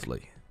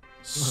smoothly.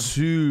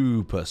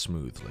 super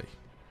smoothly.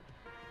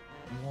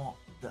 What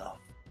the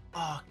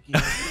fuck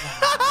is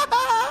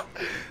that?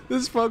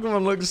 This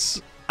Pokemon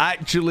looks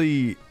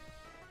actually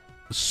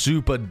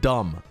super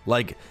dumb.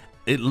 Like,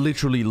 it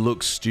literally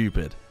looks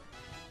stupid.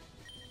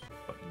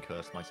 Fucking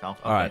curse myself.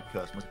 All right.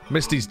 Curse myself.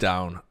 Misty's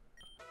down.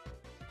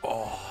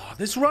 Oh,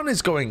 this run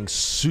is going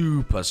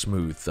super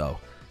smooth, though.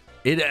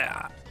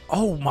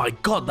 Oh my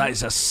god, that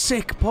is a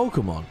sick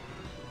Pokemon.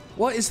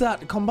 What is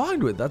that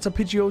combined with? That's a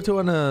Pidgeotto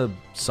and a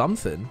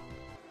something.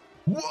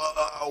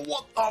 Whoa,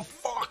 what the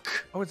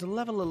fuck? Oh, it's a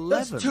level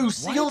 11. That's 2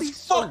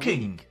 seals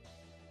fucking.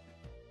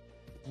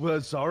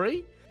 We're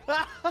sorry?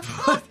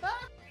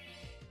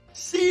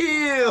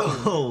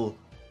 Seal!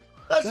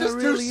 That's That just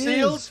really 2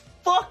 seals is.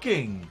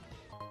 fucking.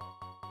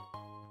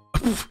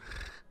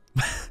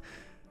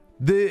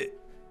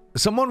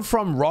 Someone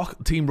from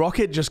Team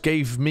Rocket just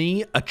gave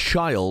me, a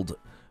child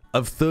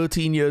of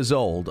 13 years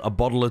old, a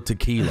bottle of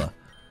tequila.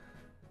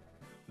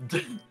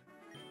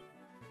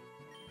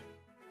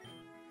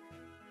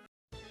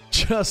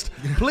 Just,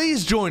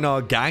 please join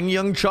our gang,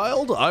 young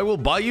child. I will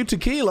buy you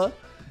tequila.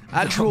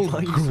 Actual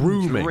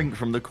grooming. Drink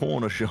from the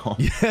corner shop.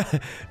 Yeah,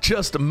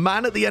 just a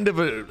man at the end of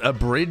a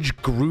bridge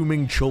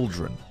grooming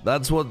children.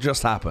 That's what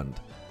just happened.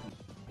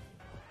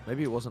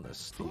 Maybe it wasn't a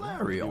steam.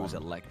 It was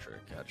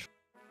electric, actually.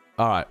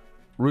 All right,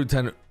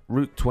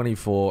 Route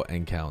 24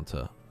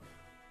 encounter.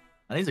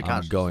 I need to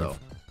catch this,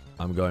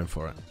 I'm going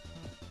for it.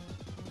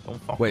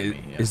 Don't fuck Wait,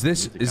 with me,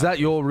 is that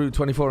your Route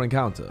 24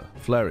 encounter?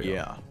 Flareon?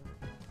 Yeah.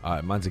 All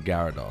right, mine's a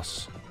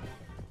Gyarados.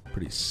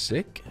 Pretty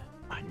sick.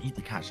 I need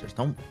to catch this.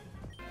 Don't.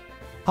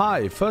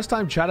 Hi, first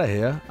time chatter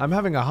here. I'm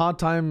having a hard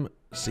time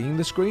seeing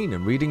the screen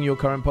and reading your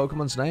current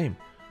Pokemon's name.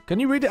 Can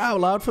you read it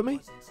out loud for me?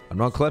 I'm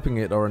not clipping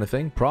it or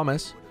anything,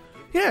 promise.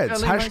 Yeah,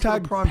 it's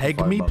hashtag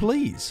peg me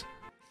please.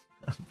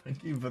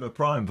 Thank you for the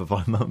prime for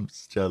 5 months,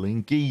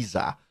 Sterling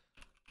Giza.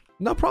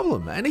 No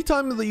problem.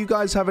 Anytime that you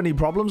guys have any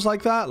problems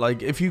like that,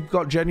 like if you've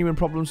got genuine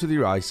problems with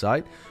your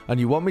eyesight and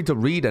you want me to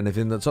read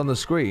anything that's on the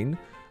screen,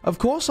 of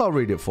course I'll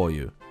read it for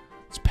you.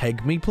 It's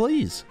peg me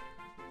please.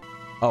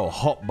 Oh,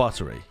 hot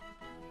buttery.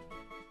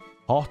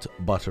 Hot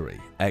buttery.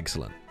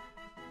 Excellent.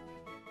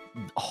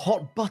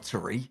 Hot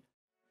buttery?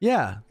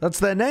 Yeah, that's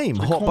their name.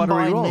 The Hot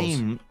buttery rolls.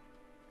 name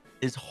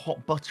is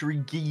Hot Buttery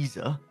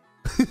Geezer.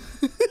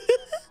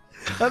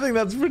 I think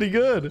that's pretty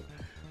good.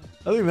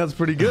 I think that's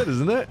pretty good,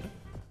 isn't it?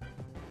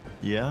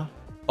 Yeah.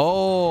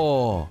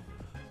 Oh.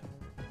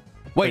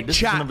 Wait, this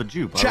chat. is another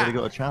dupe. I Chat. already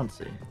got a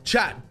chancey.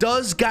 Chat,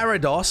 does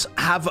Gyarados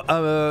have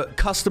a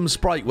custom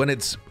sprite when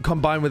it's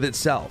combined with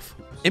itself?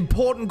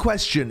 Important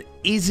question.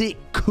 Is it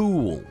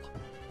cool?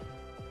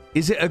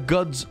 Is it a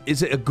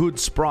good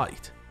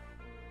sprite?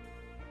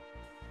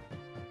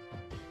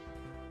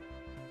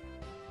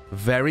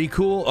 Very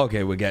cool.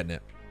 Okay, we're getting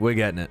it. We're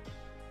getting it.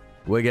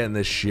 We're getting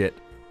this shit.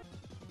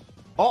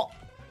 Oh,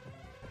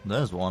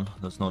 there's one.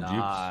 That's not dupes.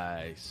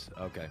 Nice.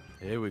 Okay,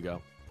 here we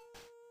go.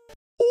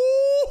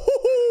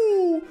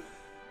 Ooh!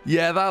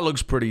 Yeah, that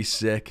looks pretty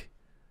sick.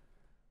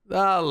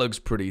 That looks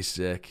pretty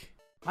sick.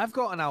 I've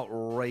got an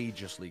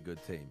outrageously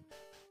good team.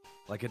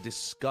 Like a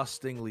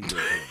disgustingly good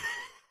team.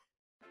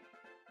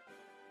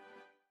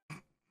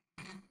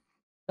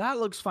 That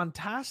looks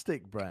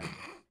fantastic, Brent.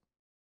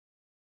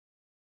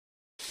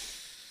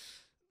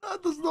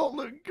 That does not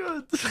look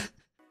good.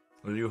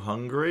 Are you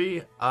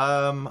hungry?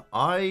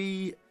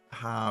 I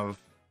have...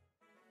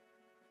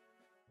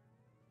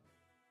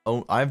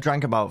 Oh, I've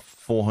drank about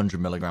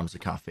 400 milligrams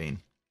of caffeine.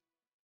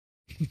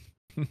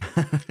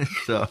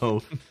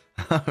 So,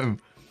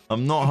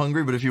 I'm not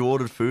hungry, but if you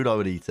ordered food, I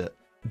would eat it.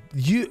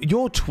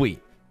 Your tweet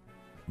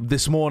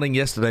this morning,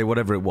 yesterday,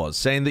 whatever it was,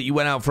 saying that you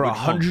went out for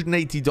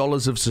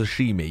 $180 of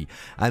sashimi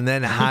and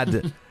then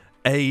had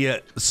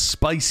a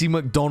spicy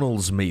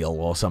McDonald's meal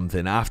or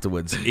something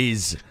afterwards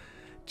is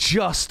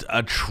just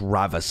a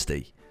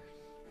travesty.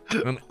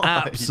 An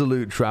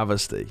absolute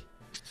travesty.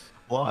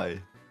 Why?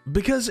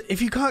 Because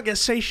if you can't get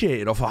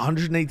satiated off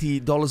 $180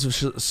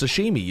 of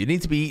sashimi, you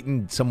need to be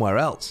eating somewhere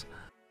else.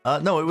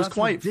 No, it was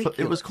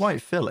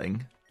quite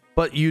filling.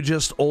 But you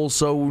just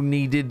also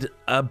needed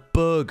a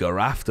burger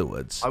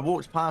afterwards. I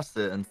walked past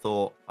it and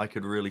thought I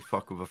could really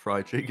fuck with a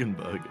fried chicken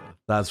burger.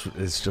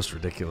 It's just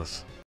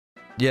ridiculous.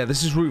 Yeah,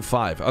 this is Route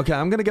 5. Okay,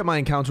 I'm going to get my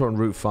encounter on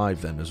Route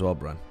 5 then as well,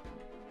 Bran.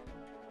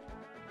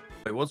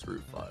 Wait, what's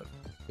Route 5?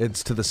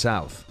 It's to the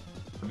south.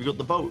 Have you got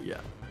the boat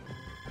yet?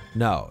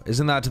 No,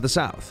 isn't that to the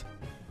south?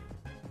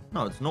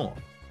 No, it's not.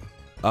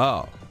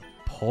 Oh,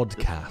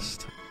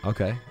 podcast.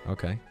 Okay,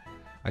 okay.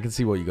 I can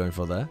see what you're going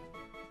for there.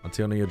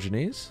 Antonio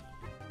Janice.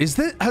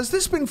 Has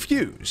this been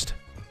fused?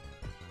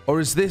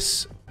 Or is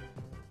this...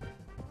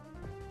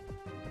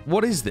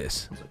 What is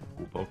this? It's a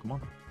cool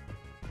Pokemon.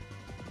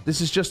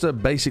 This is just a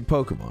basic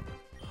Pokemon.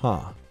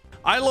 Huh.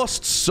 I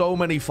lost so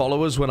many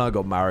followers when I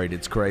got married.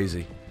 It's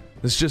crazy.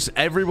 It's just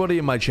everybody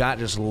in my chat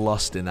just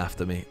lusting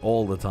after me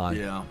all the time.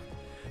 Yeah.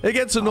 It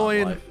gets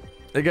annoying.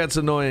 It gets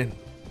annoying.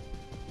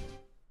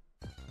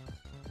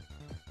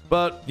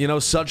 But, you know,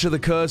 such are the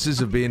curses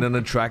of being an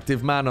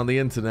attractive man on the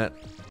internet.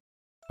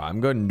 I'm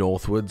going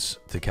northwards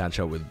to catch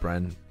up with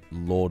Bren.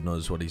 Lord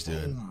knows what he's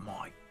doing. Oh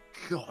my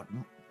god,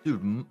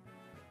 dude.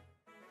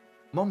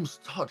 Mum's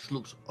Touch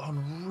looks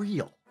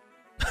unreal.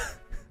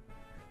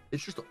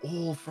 It's just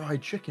all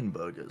fried chicken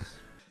burgers.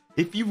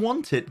 If you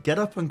want it, get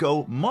up and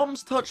go,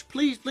 Mum's Touch,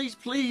 please, please,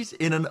 please,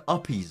 in an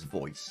Uppies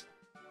voice.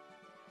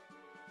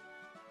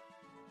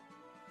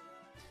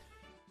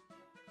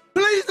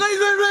 Please,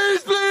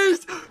 please,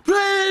 please,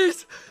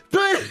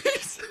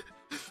 please,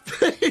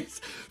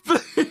 please, please,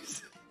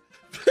 please,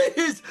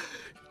 please,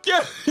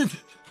 get it.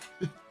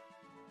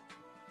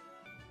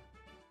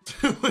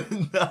 Do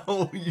it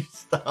now, you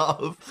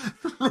starve.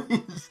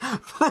 Please,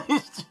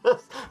 please,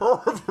 just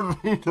order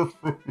me the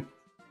food.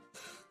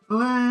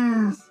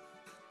 Please,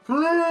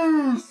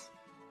 please.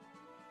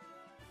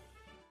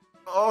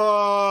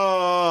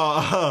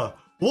 Oh,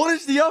 what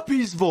is the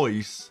Uppies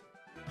voice?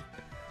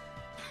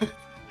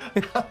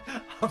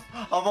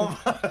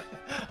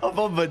 I'm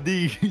on my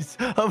knees.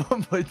 I'm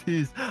on my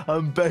knees.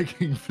 I'm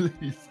begging,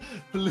 please,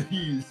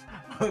 please.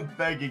 I'm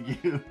begging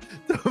you.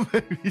 Don't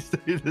make me say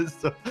this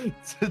to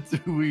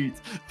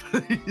eat.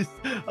 Please.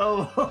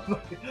 I'm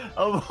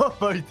on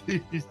my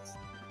knees.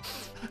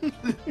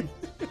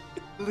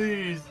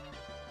 Please.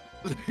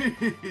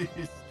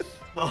 Please.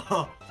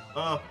 Mom,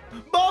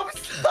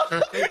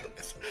 stop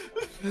it.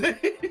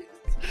 Please.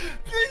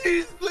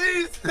 Please,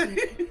 please,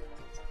 please.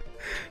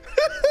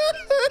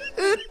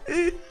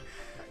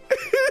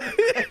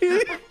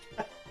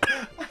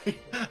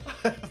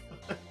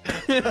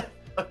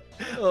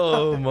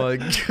 Oh my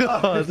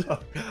god.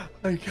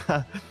 I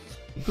can't.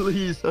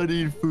 Please, I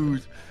need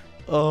food.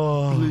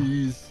 Oh.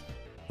 Please.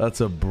 That's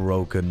a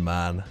broken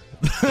man.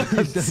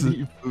 I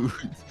need food.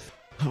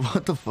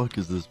 What the fuck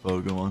is this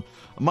Pokemon?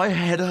 My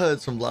head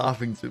hurts from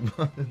laughing too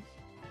much.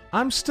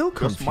 I'm still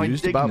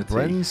confused about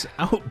Bren's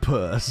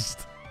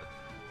outburst.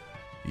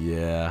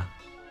 Yeah.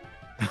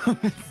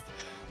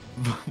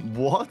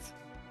 What?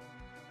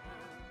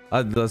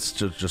 That's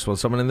just what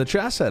someone in the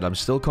chat said. I'm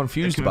still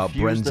confused about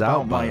Bren's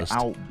outburst. My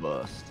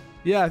outburst.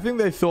 Yeah, I think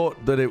they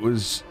thought that it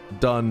was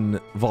done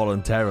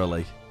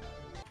voluntarily.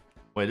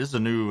 Wait, this is a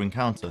new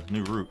encounter,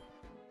 new route.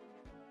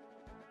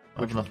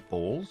 Which enough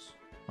balls?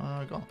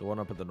 I got the one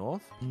up at the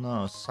north?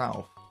 No,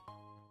 south.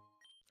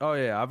 Oh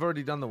yeah, I've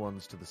already done the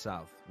ones to the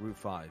south, Route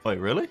 5. Wait,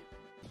 really?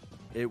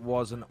 It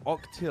was an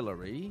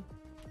Octillery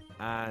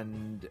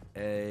and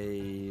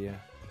a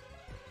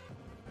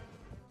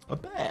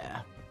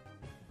bear.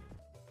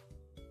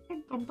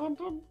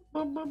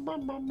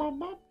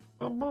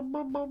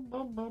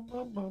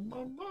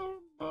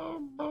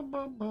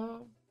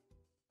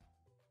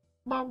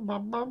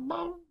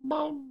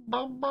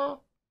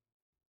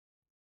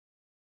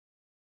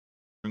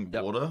 Drink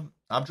water.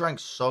 I've drank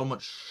so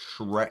much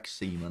Shrek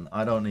semen.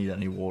 I don't need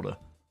any water.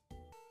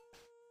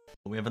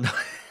 We have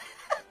enough.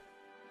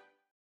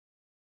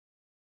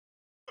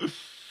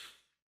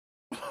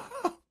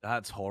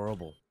 That's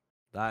horrible.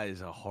 That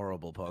is a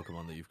horrible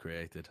Pokemon that you've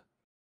created.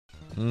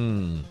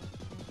 Ooh,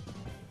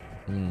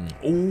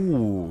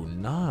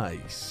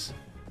 nice.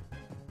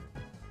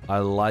 I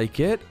like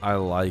it. I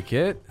like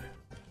it.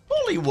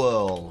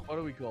 Poliwhirl. What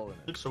are we calling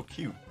it? Looks so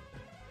cute.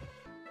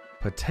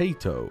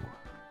 Potato.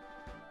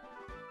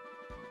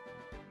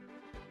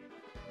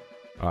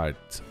 Alright,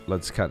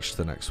 let's catch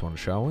the next one,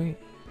 shall we?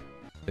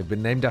 They've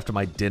been named after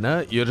my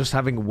dinner. You're just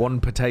having one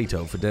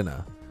potato for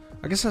dinner.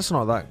 I guess that's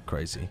not that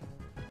crazy.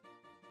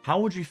 How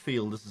would you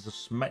feel, this is a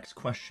Smex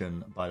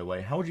question, by the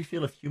way, how would you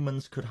feel if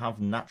humans could have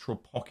natural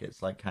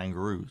pockets like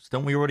kangaroos?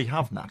 Don't we already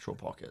have natural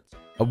pockets?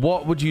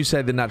 What would you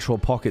say the natural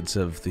pockets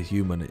of the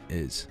human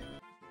is?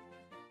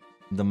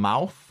 The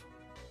mouth.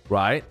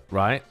 Right,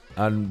 right.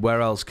 And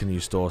where else can you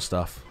store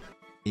stuff?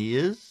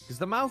 Ears. Because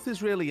the mouth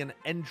is really an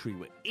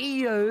entryway.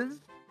 Ears.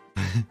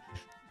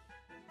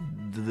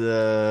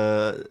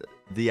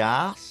 The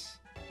ass.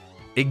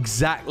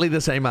 Exactly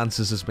the same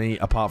answers as me,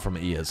 apart from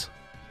ears.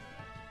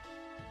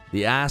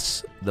 The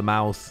ass, the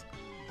mouth,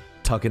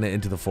 tucking it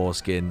into the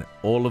foreskin,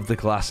 all of the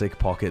classic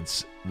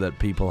pockets that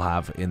people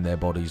have in their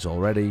bodies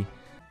already.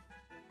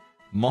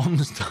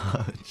 Mom's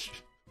Touch.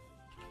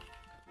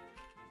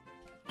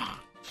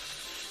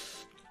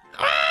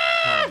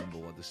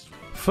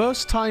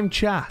 First time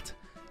chat.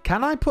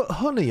 Can I put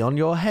honey on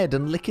your head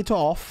and lick it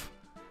off?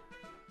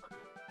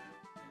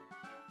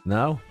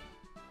 No.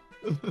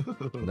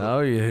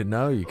 No,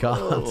 you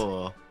can't.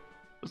 Oh,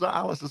 was that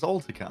Alice's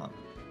alt account?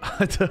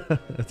 I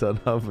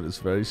don't know, but it's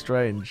very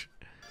strange.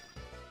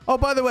 Oh,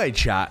 by the way,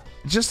 chat,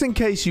 just in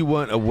case you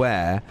weren't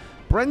aware,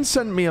 Bren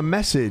sent me a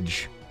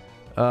message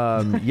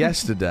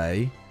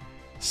yesterday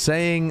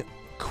saying,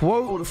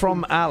 quote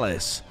from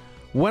Alice,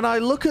 "When I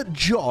look at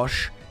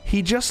Josh,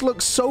 he just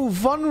looks so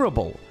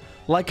vulnerable,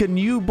 like a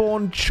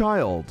newborn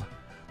child.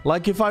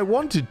 Like if I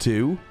wanted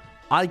to,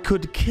 I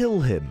could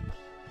kill him."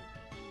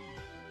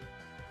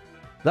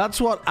 That's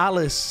what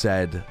Alice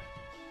said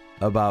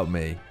about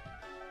me.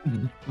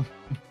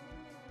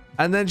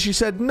 And then she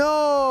said,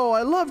 "No,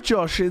 I love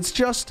Josh. It's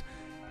just,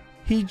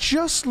 he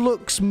just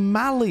looks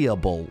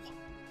malleable."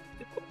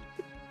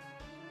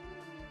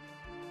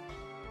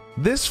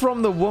 This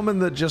from the woman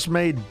that just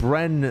made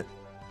Bren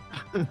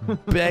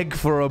beg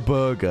for a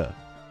burger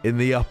in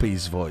the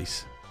Uppie's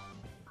voice.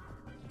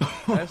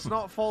 It's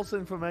not false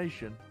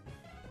information.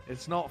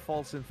 It's not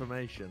false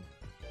information.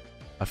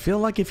 I feel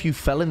like if you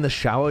fell in the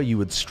shower, you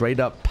would straight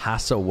up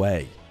pass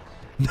away.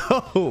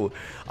 No,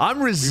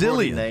 I'm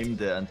resilient. We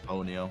named it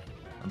Antonio.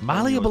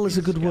 Malleable is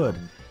a good word.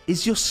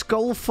 Is your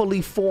skull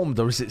fully formed,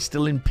 or is it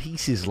still in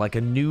pieces like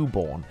a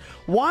newborn?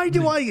 Why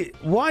do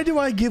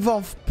I give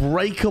off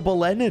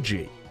breakable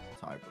energy?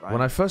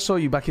 When I first saw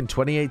you back in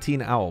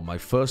 2018 Owl, my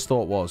first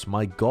thought was,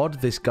 my god,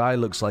 this guy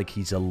looks like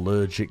he's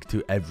allergic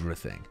to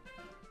everything.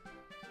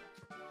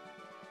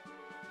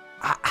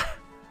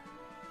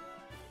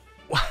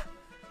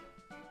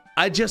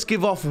 I just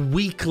give off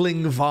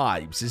weakling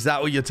vibes. Is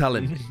that what you're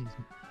telling me?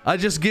 I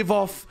just give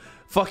off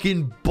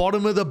fucking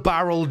bottom of the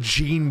barrel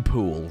gene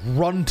pool,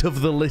 runt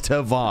of the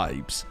litter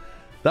vibes.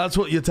 That's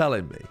what you're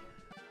telling me.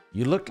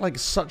 You looked like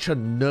such a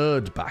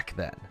nerd back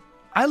then.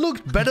 I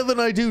looked better than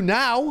I do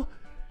now.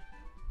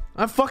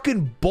 I'm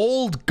fucking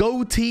bald,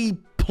 goatee,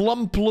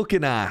 plump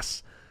looking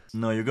ass.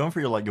 No, you're going for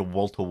your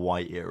Walter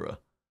White era.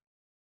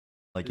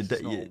 Like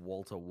it's not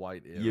Walter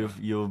White era.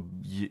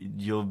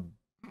 You're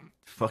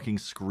fucking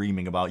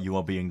screaming about you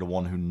are being the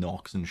one who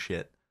knocks and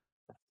shit.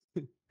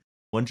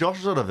 When Josh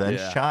is at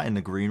events chat in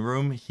the green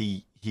room,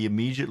 he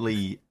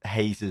immediately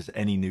hazes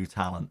any new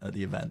talent at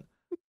the event.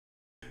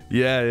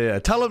 Yeah.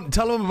 Tell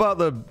him about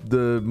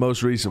the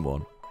most recent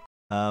one.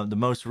 The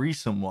most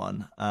recent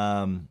one.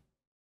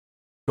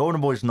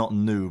 Golden Boy's not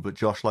new, but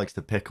Josh likes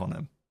to pick on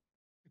him.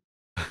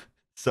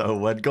 So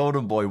when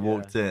Golden Boy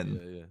walked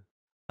in,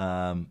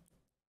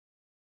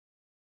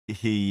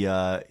 he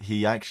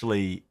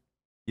actually,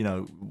 you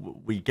know,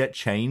 we get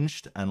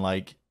changed and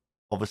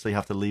obviously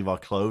have to leave our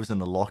clothes in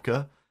the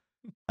locker,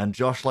 and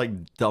Josh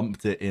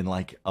dumped it in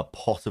a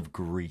pot of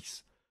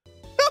grease.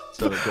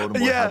 So that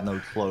Golden Boy had no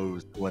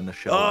clothes when the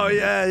show. Oh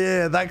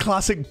yeah, that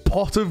classic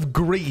pot of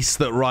grease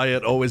that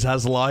Riot always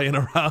has lying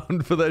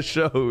around for their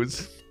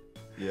shows.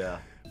 Yeah.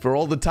 For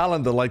all the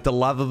talent that like to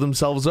lather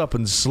themselves up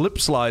and slip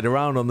slide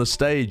around on the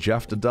stage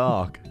after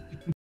dark.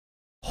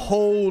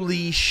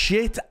 Holy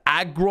shit,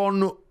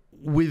 Agron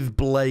with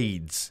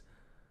blades.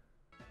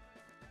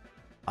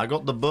 I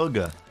got the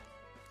burger.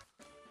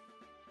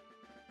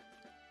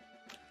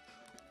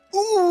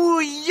 Ooh,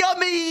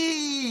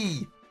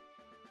 yummy!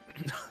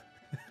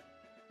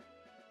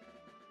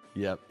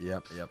 Yep.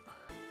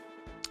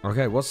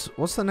 Okay,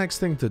 what's the next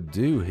thing to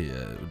do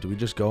here? Do we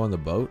just go on the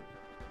boat?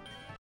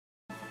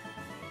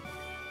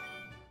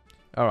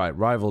 Alright,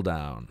 rival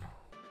down.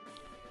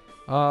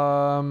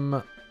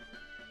 Are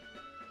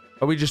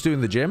we just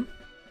doing the gym?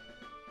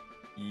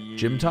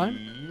 Gym time?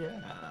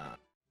 Yeah.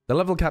 The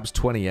level cap's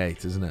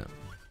 28, isn't it?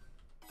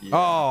 Yeah.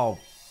 Oh,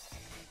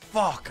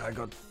 fuck. I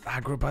got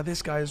aggroed by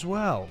this guy as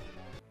well.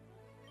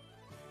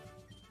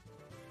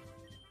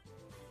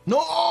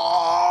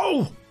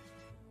 No!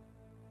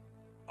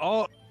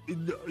 Oh,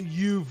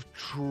 you've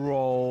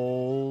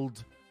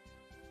trolled.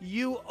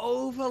 You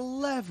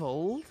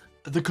over-leveled?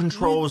 The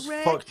controls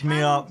fucked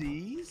me up.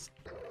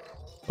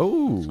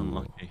 Oh. It's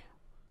unlucky.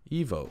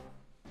 Evo.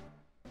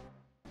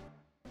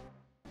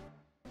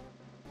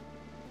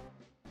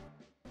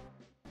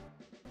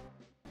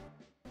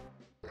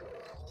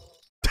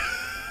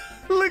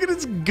 Look at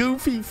his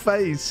goofy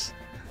face.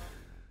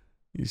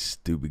 You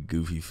stupid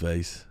goofy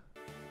face.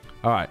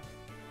 Alright.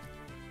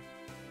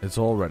 It's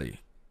all ready.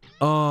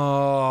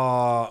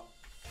 Oh,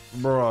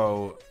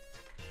 bro.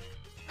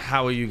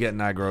 How are you getting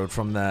aggroed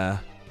from there?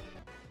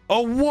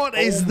 Oh, what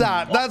is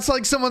that? That's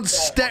like someone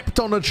stepped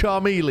on a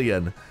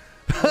Charmeleon.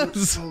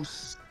 That's so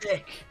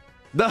sick.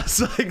 That's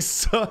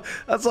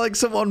like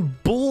someone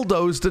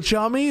bulldozed a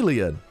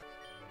Charmeleon.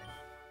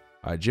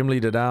 All right, gym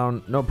leader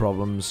down. No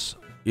problems.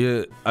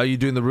 Are you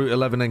doing the Route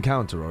 11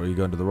 encounter, or are you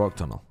going to the rock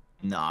tunnel?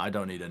 No, I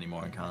don't need any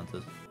more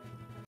encounters.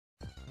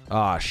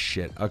 Ah,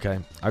 shit. Okay.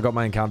 I got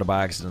my encounter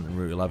by accident in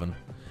Route 11,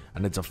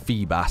 and it's a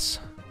Feebas.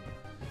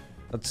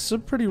 That's a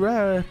pretty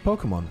rare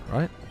Pokemon,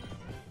 right?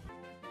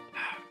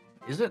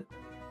 Is it?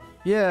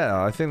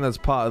 Yeah, I think that's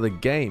part of the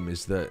game,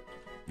 is that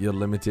you're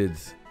limited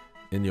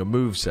in your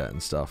moveset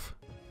and stuff.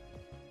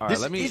 Alright,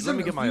 let me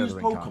get my other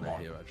encounter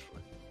here,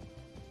 actually.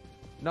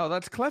 No,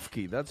 that's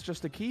Klefki. That's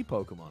just a key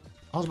Pokemon.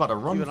 I was about to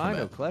run Even I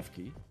know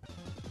Klefki.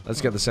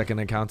 Let's get the second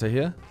encounter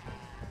here.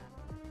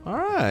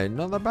 Alright,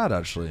 not that bad,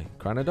 actually.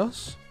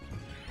 Cranidos?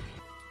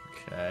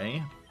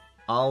 Okay.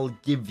 I'll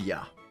give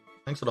ya.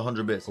 Thanks for the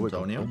 100 bits,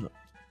 Antonio.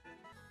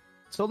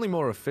 It's only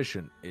more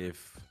efficient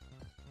if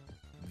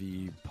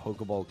the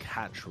Pokeball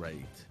catch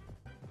rate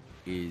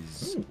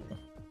is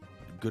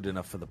good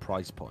enough for the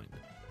price point.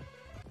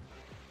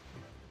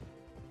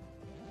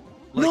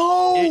 Like,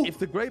 no! If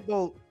the Great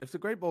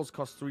Balls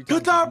cost 3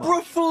 times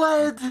Kadabra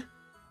fled! It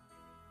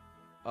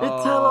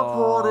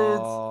teleported!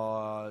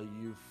 Oh,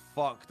 you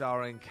fucked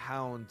our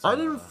encounter. I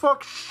didn't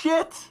fuck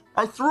shit!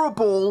 I threw a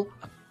ball,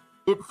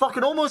 it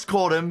fucking almost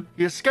caught him,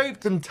 he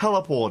escaped and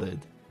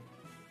teleported.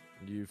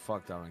 You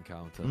fucked our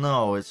encounter.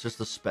 No, it's just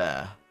a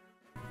spare.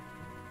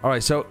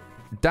 Alright, so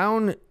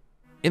down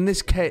in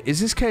this cave, is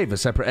this cave a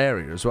separate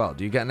area as well?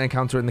 Do you get an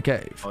encounter in the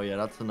cave? Oh yeah,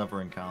 that's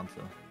another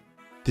encounter.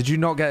 Did you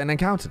not get an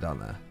encounter down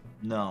there?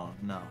 No.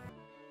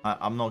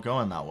 I'm not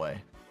going that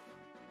way.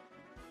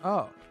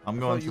 Oh. I'm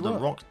going to the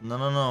rock.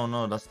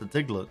 No. That's the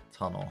Diglett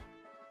tunnel.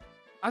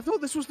 I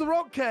thought this was the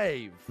rock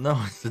cave. No,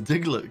 it's the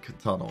Diglett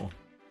tunnel.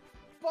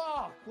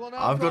 Fuck. Well,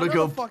 now I've got to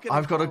go.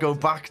 I've got to go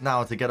back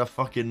now to get a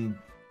fucking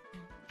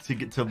to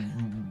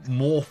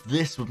morph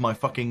this with my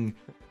fucking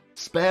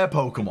spare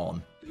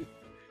Pokemon.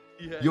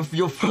 Yeah.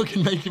 You're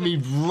fucking making me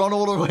run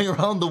all the way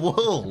around the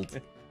world.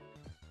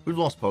 We've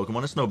lost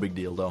Pokemon. It's no big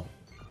deal though.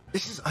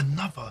 This is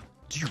another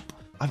dupe.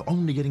 I'm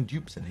only getting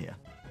dupes in here.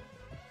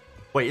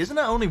 Wait, isn't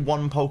there only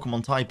one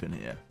Pokemon type in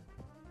here?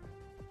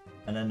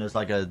 And then there's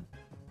like a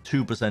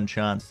 2%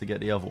 chance to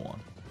get the other one.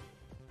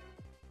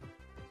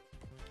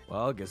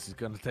 Well, I guess it's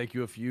going to take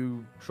you a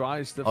few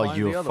tries to find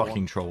the other one. Oh, you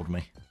fucking trolled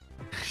me.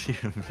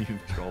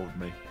 You've trolled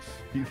me.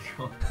 You've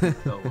trolled me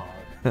so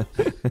hard.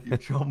 You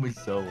trolled me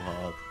so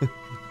hard.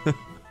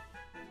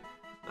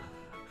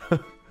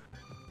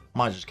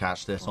 Might just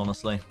catch this,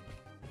 honestly.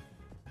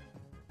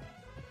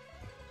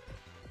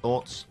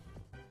 Thoughts?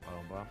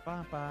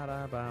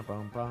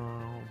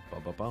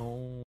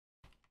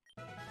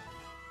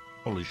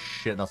 Holy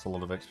shit, that's a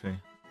lot of XP.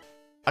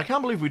 I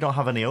can't believe we don't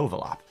have any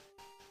overlap.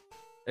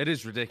 It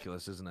is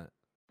ridiculous, isn't it?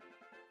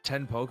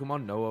 10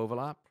 Pokemon, no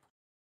overlap.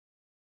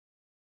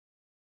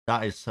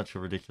 That is such a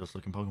ridiculous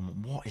looking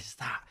Pokemon. What is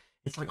that?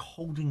 It's like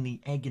holding the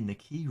egg in the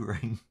key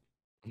ring.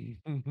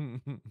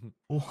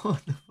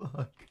 What the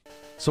fuck?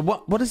 So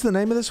what is the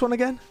name of this one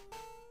again?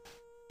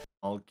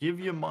 I'll give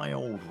you my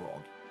old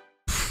rod.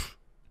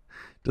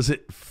 Does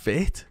it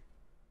fit?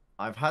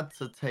 I've had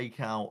to take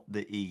out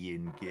the E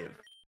in give.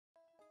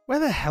 Where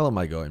the hell am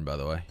I going, by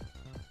the way?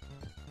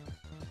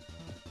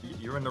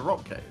 You're in the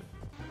rock cave.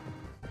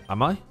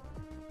 Am I?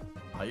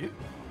 Are you?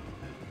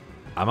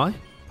 Am I?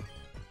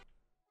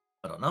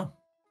 I don't know.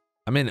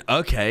 I'm in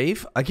a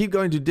cave. I keep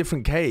going to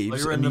different caves. Oh,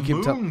 you're in the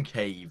moon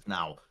cave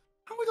now.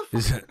 How the fuck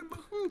is it the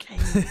moon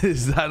cave?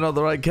 Is that not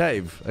the right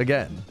cave?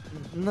 Again?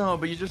 No,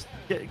 but you just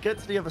get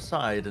to the other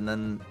side and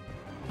then...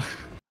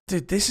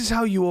 Dude, this is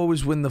how you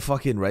always win the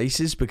fucking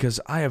races, because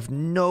I have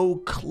no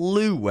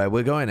clue where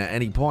we're going at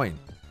any point.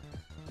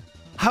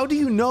 How do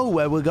you know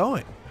where we're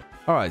going?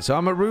 Alright, so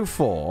I'm at Route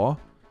 4,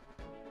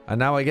 and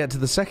now I get to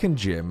the second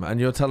gym, and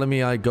you're telling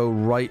me I go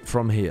right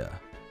from here.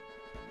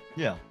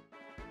 Yeah.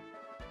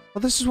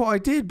 Well, this is what I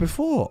did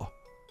before.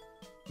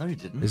 No, you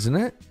didn't. Isn't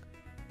it?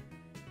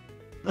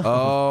 No.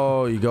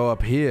 Oh, you go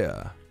up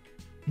here.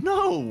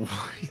 No.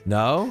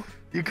 No?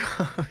 You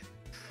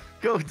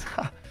go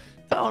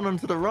down and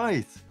to the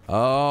right.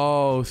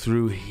 Oh,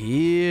 through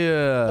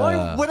here.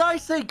 Why, when I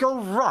say go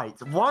right,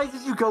 why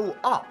did you go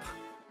up?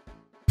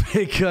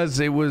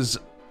 Because it was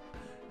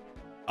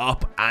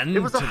up and it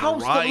was a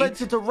house right. that led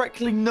to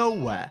directly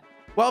nowhere.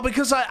 Well,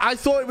 because I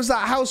thought it was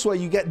that house where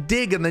you get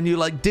dig and then you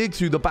like dig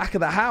through the back of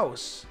the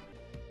house.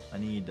 I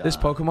need this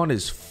Pokemon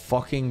is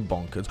fucking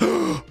bonkers.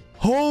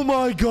 Oh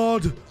my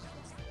god.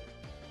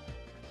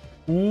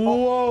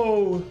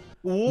 Whoa.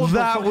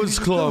 That was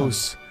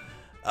close.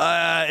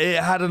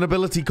 It had an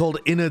ability called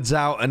Innards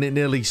Out, and it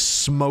nearly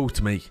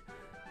smote me.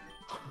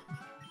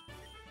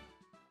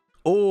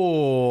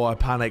 Oh, I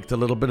panicked. A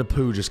little bit of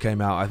poo just came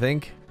out, I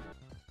think.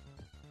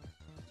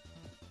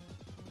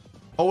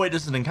 Oh, wait,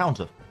 this is an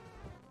encounter.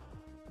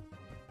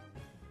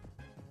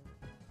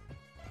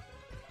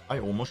 I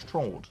almost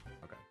trolled.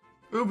 Okay.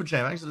 Uber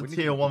Jam, thanks for the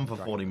tier 1 for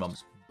 40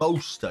 months.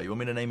 Boaster. You want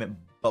me to name it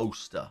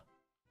Boaster?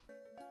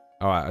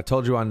 Alright, I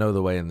told you I know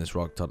the way in this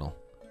rock tunnel.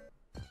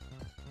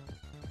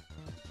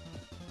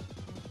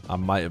 I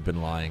might have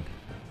been lying.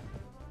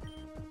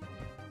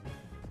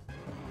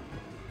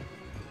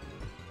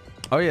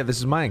 Oh yeah, this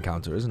is my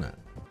encounter, isn't it?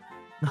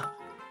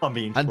 I'm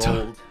being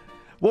trolled.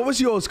 What was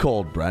yours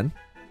called, Bren?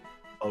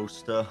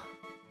 Boaster.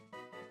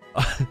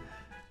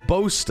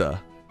 Boaster?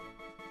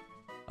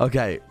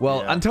 Okay,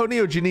 well, yeah.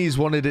 Antonio Geniz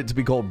wanted it to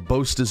be called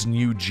Boaster's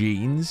New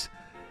Jeans.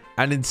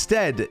 And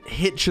instead,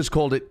 Hitch has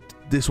called it,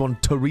 this one,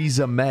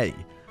 Theresa May.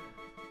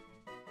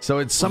 So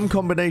it's some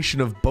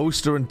combination of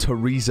Boaster and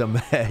Theresa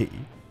May.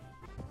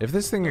 If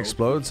this thing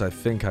explodes, I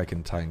think I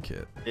can tank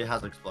it. It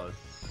has exploded.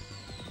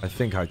 I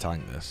think I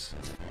tank this.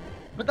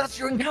 But that's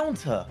your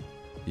encounter.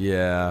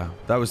 Yeah,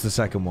 that was the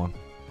second one.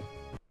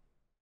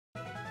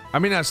 I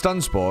mean, at Stun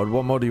Spore,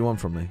 what more do you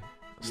want from me?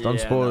 Stun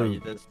Spore, no,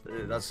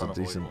 that's unavoidable.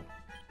 Decent.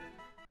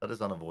 That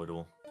is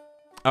unavoidable.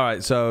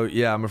 Alright, so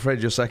yeah, I'm afraid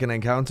your second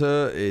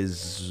encounter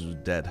is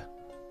dead.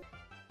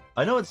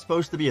 I know it's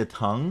supposed to be a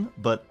tongue,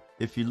 but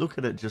if you look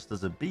at it just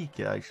as a beak,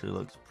 it actually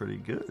looks pretty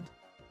good.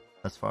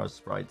 As far as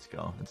sprites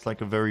go. It's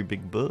like a very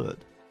big bird.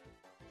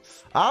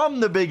 I'm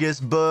the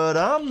biggest bird.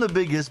 I'm the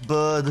biggest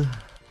bird.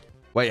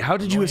 Wait, how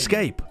did you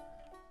escape?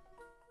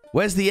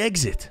 Where's the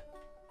exit?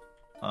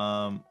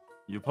 Your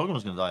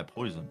Pokemon's gonna die of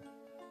poison.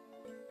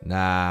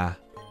 Nah.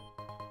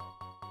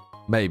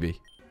 Maybe.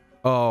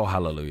 Oh,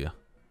 hallelujah.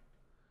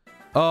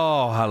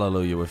 Oh,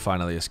 hallelujah. We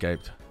finally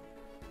escaped.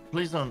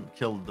 Please don't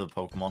kill the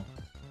Pokemon.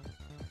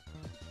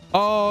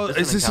 Oh,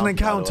 is this an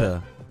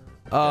encounter?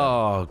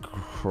 Oh,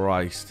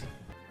 Christ.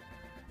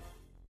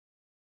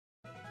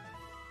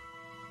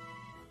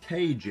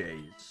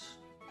 KJs.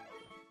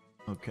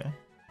 Okay.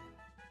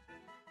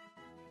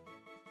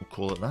 We'll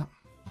call it that.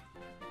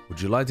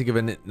 Would you like to give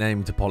a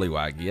nickname to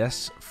Poliwag?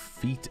 Yes.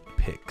 Feet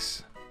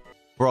Picks.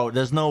 Bro,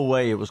 there's no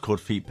way it was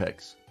called Feet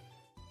Picks.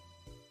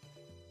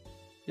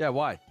 Yeah,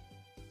 why?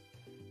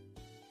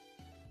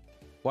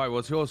 Why?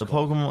 What's yours? The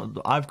Pokemon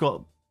I've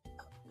got.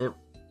 It,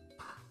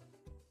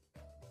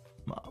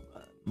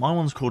 my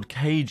one's called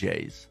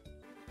KJs.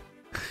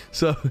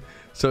 So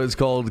it's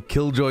called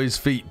Killjoy's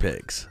Feet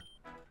Picks.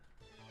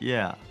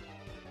 Yeah.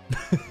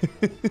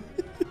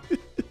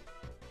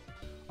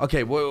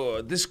 Okay,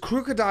 well, this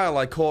crocodile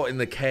I caught in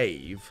the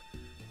cave,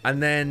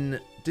 and then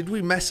did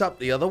we mess up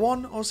the other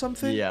one or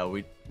something? Yeah,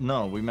 we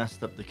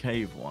messed up the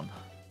cave one,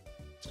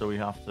 so we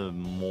have to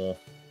morph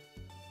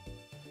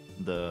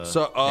the.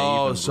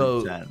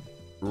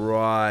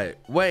 Right.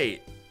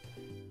 Wait.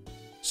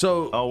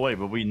 So. Oh wait,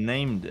 but we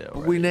named it.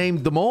 Already. We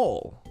named them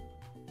all.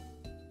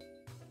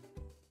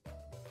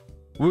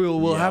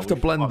 We'll have to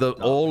blend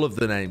all of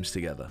the names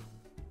together.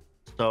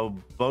 So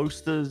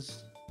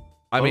Boaster's.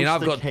 I mean,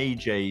 I've got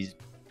KJ's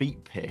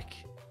Feet Pick.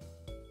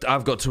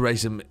 I've got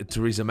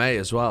Theresa May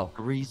as well.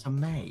 Theresa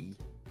May.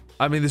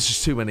 I mean, there's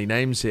just too many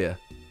names here.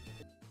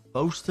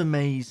 Boaster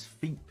May's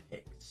Feet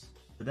Picks.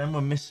 But then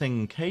we're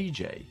missing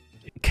KJ.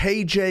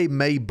 KJ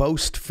may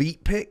boast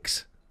feet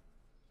picks.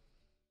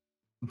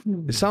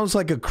 It sounds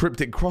like a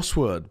cryptic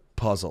crossword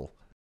puzzle.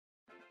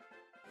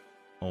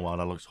 Oh wow,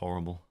 that looks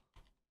horrible.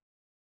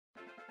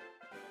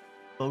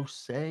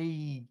 Bose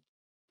KJ.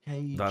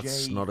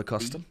 That's not a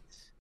custom.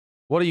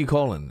 What are you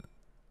calling it?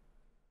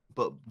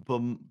 But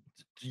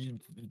you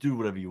do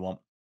whatever you want.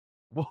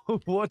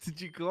 What did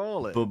you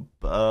call it?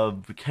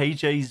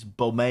 KJ's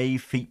Bome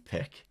Feet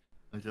Pick.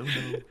 I don't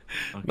know.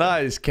 Okay.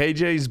 Nice.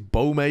 KJ's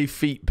Bome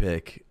Feet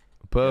Pick.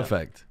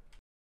 Perfect.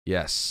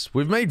 Yeah. Yes.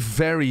 We've made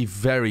very,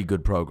 very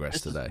good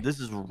progress today. This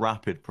is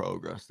rapid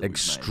progress.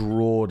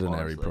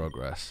 Extraordinary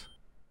progress.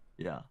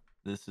 Yeah.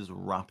 This is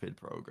rapid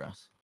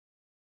progress.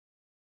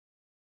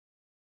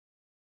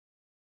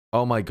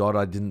 Oh my god,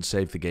 I didn't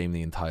save the game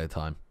the entire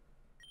time.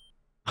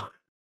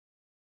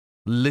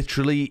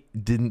 Literally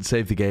didn't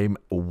save the game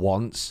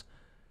once.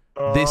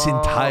 This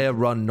entire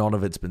run, none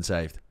of it's been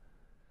saved.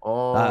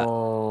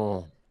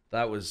 Oh.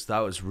 That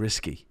was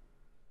risky.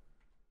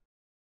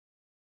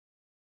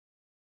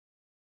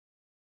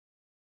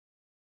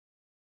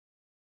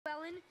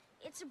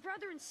 It's a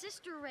brother and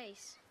sister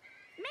race.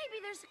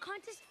 Maybe there's a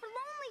contest for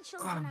lonely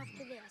children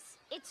after this.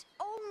 It's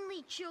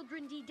only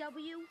children,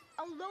 DW.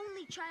 A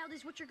lonely child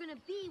is what you're gonna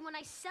be when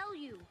I sell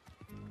you.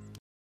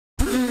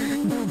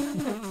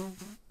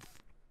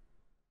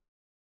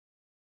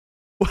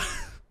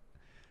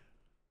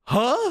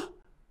 Huh?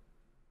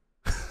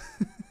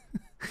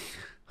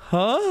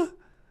 Huh?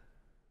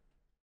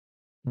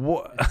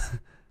 What?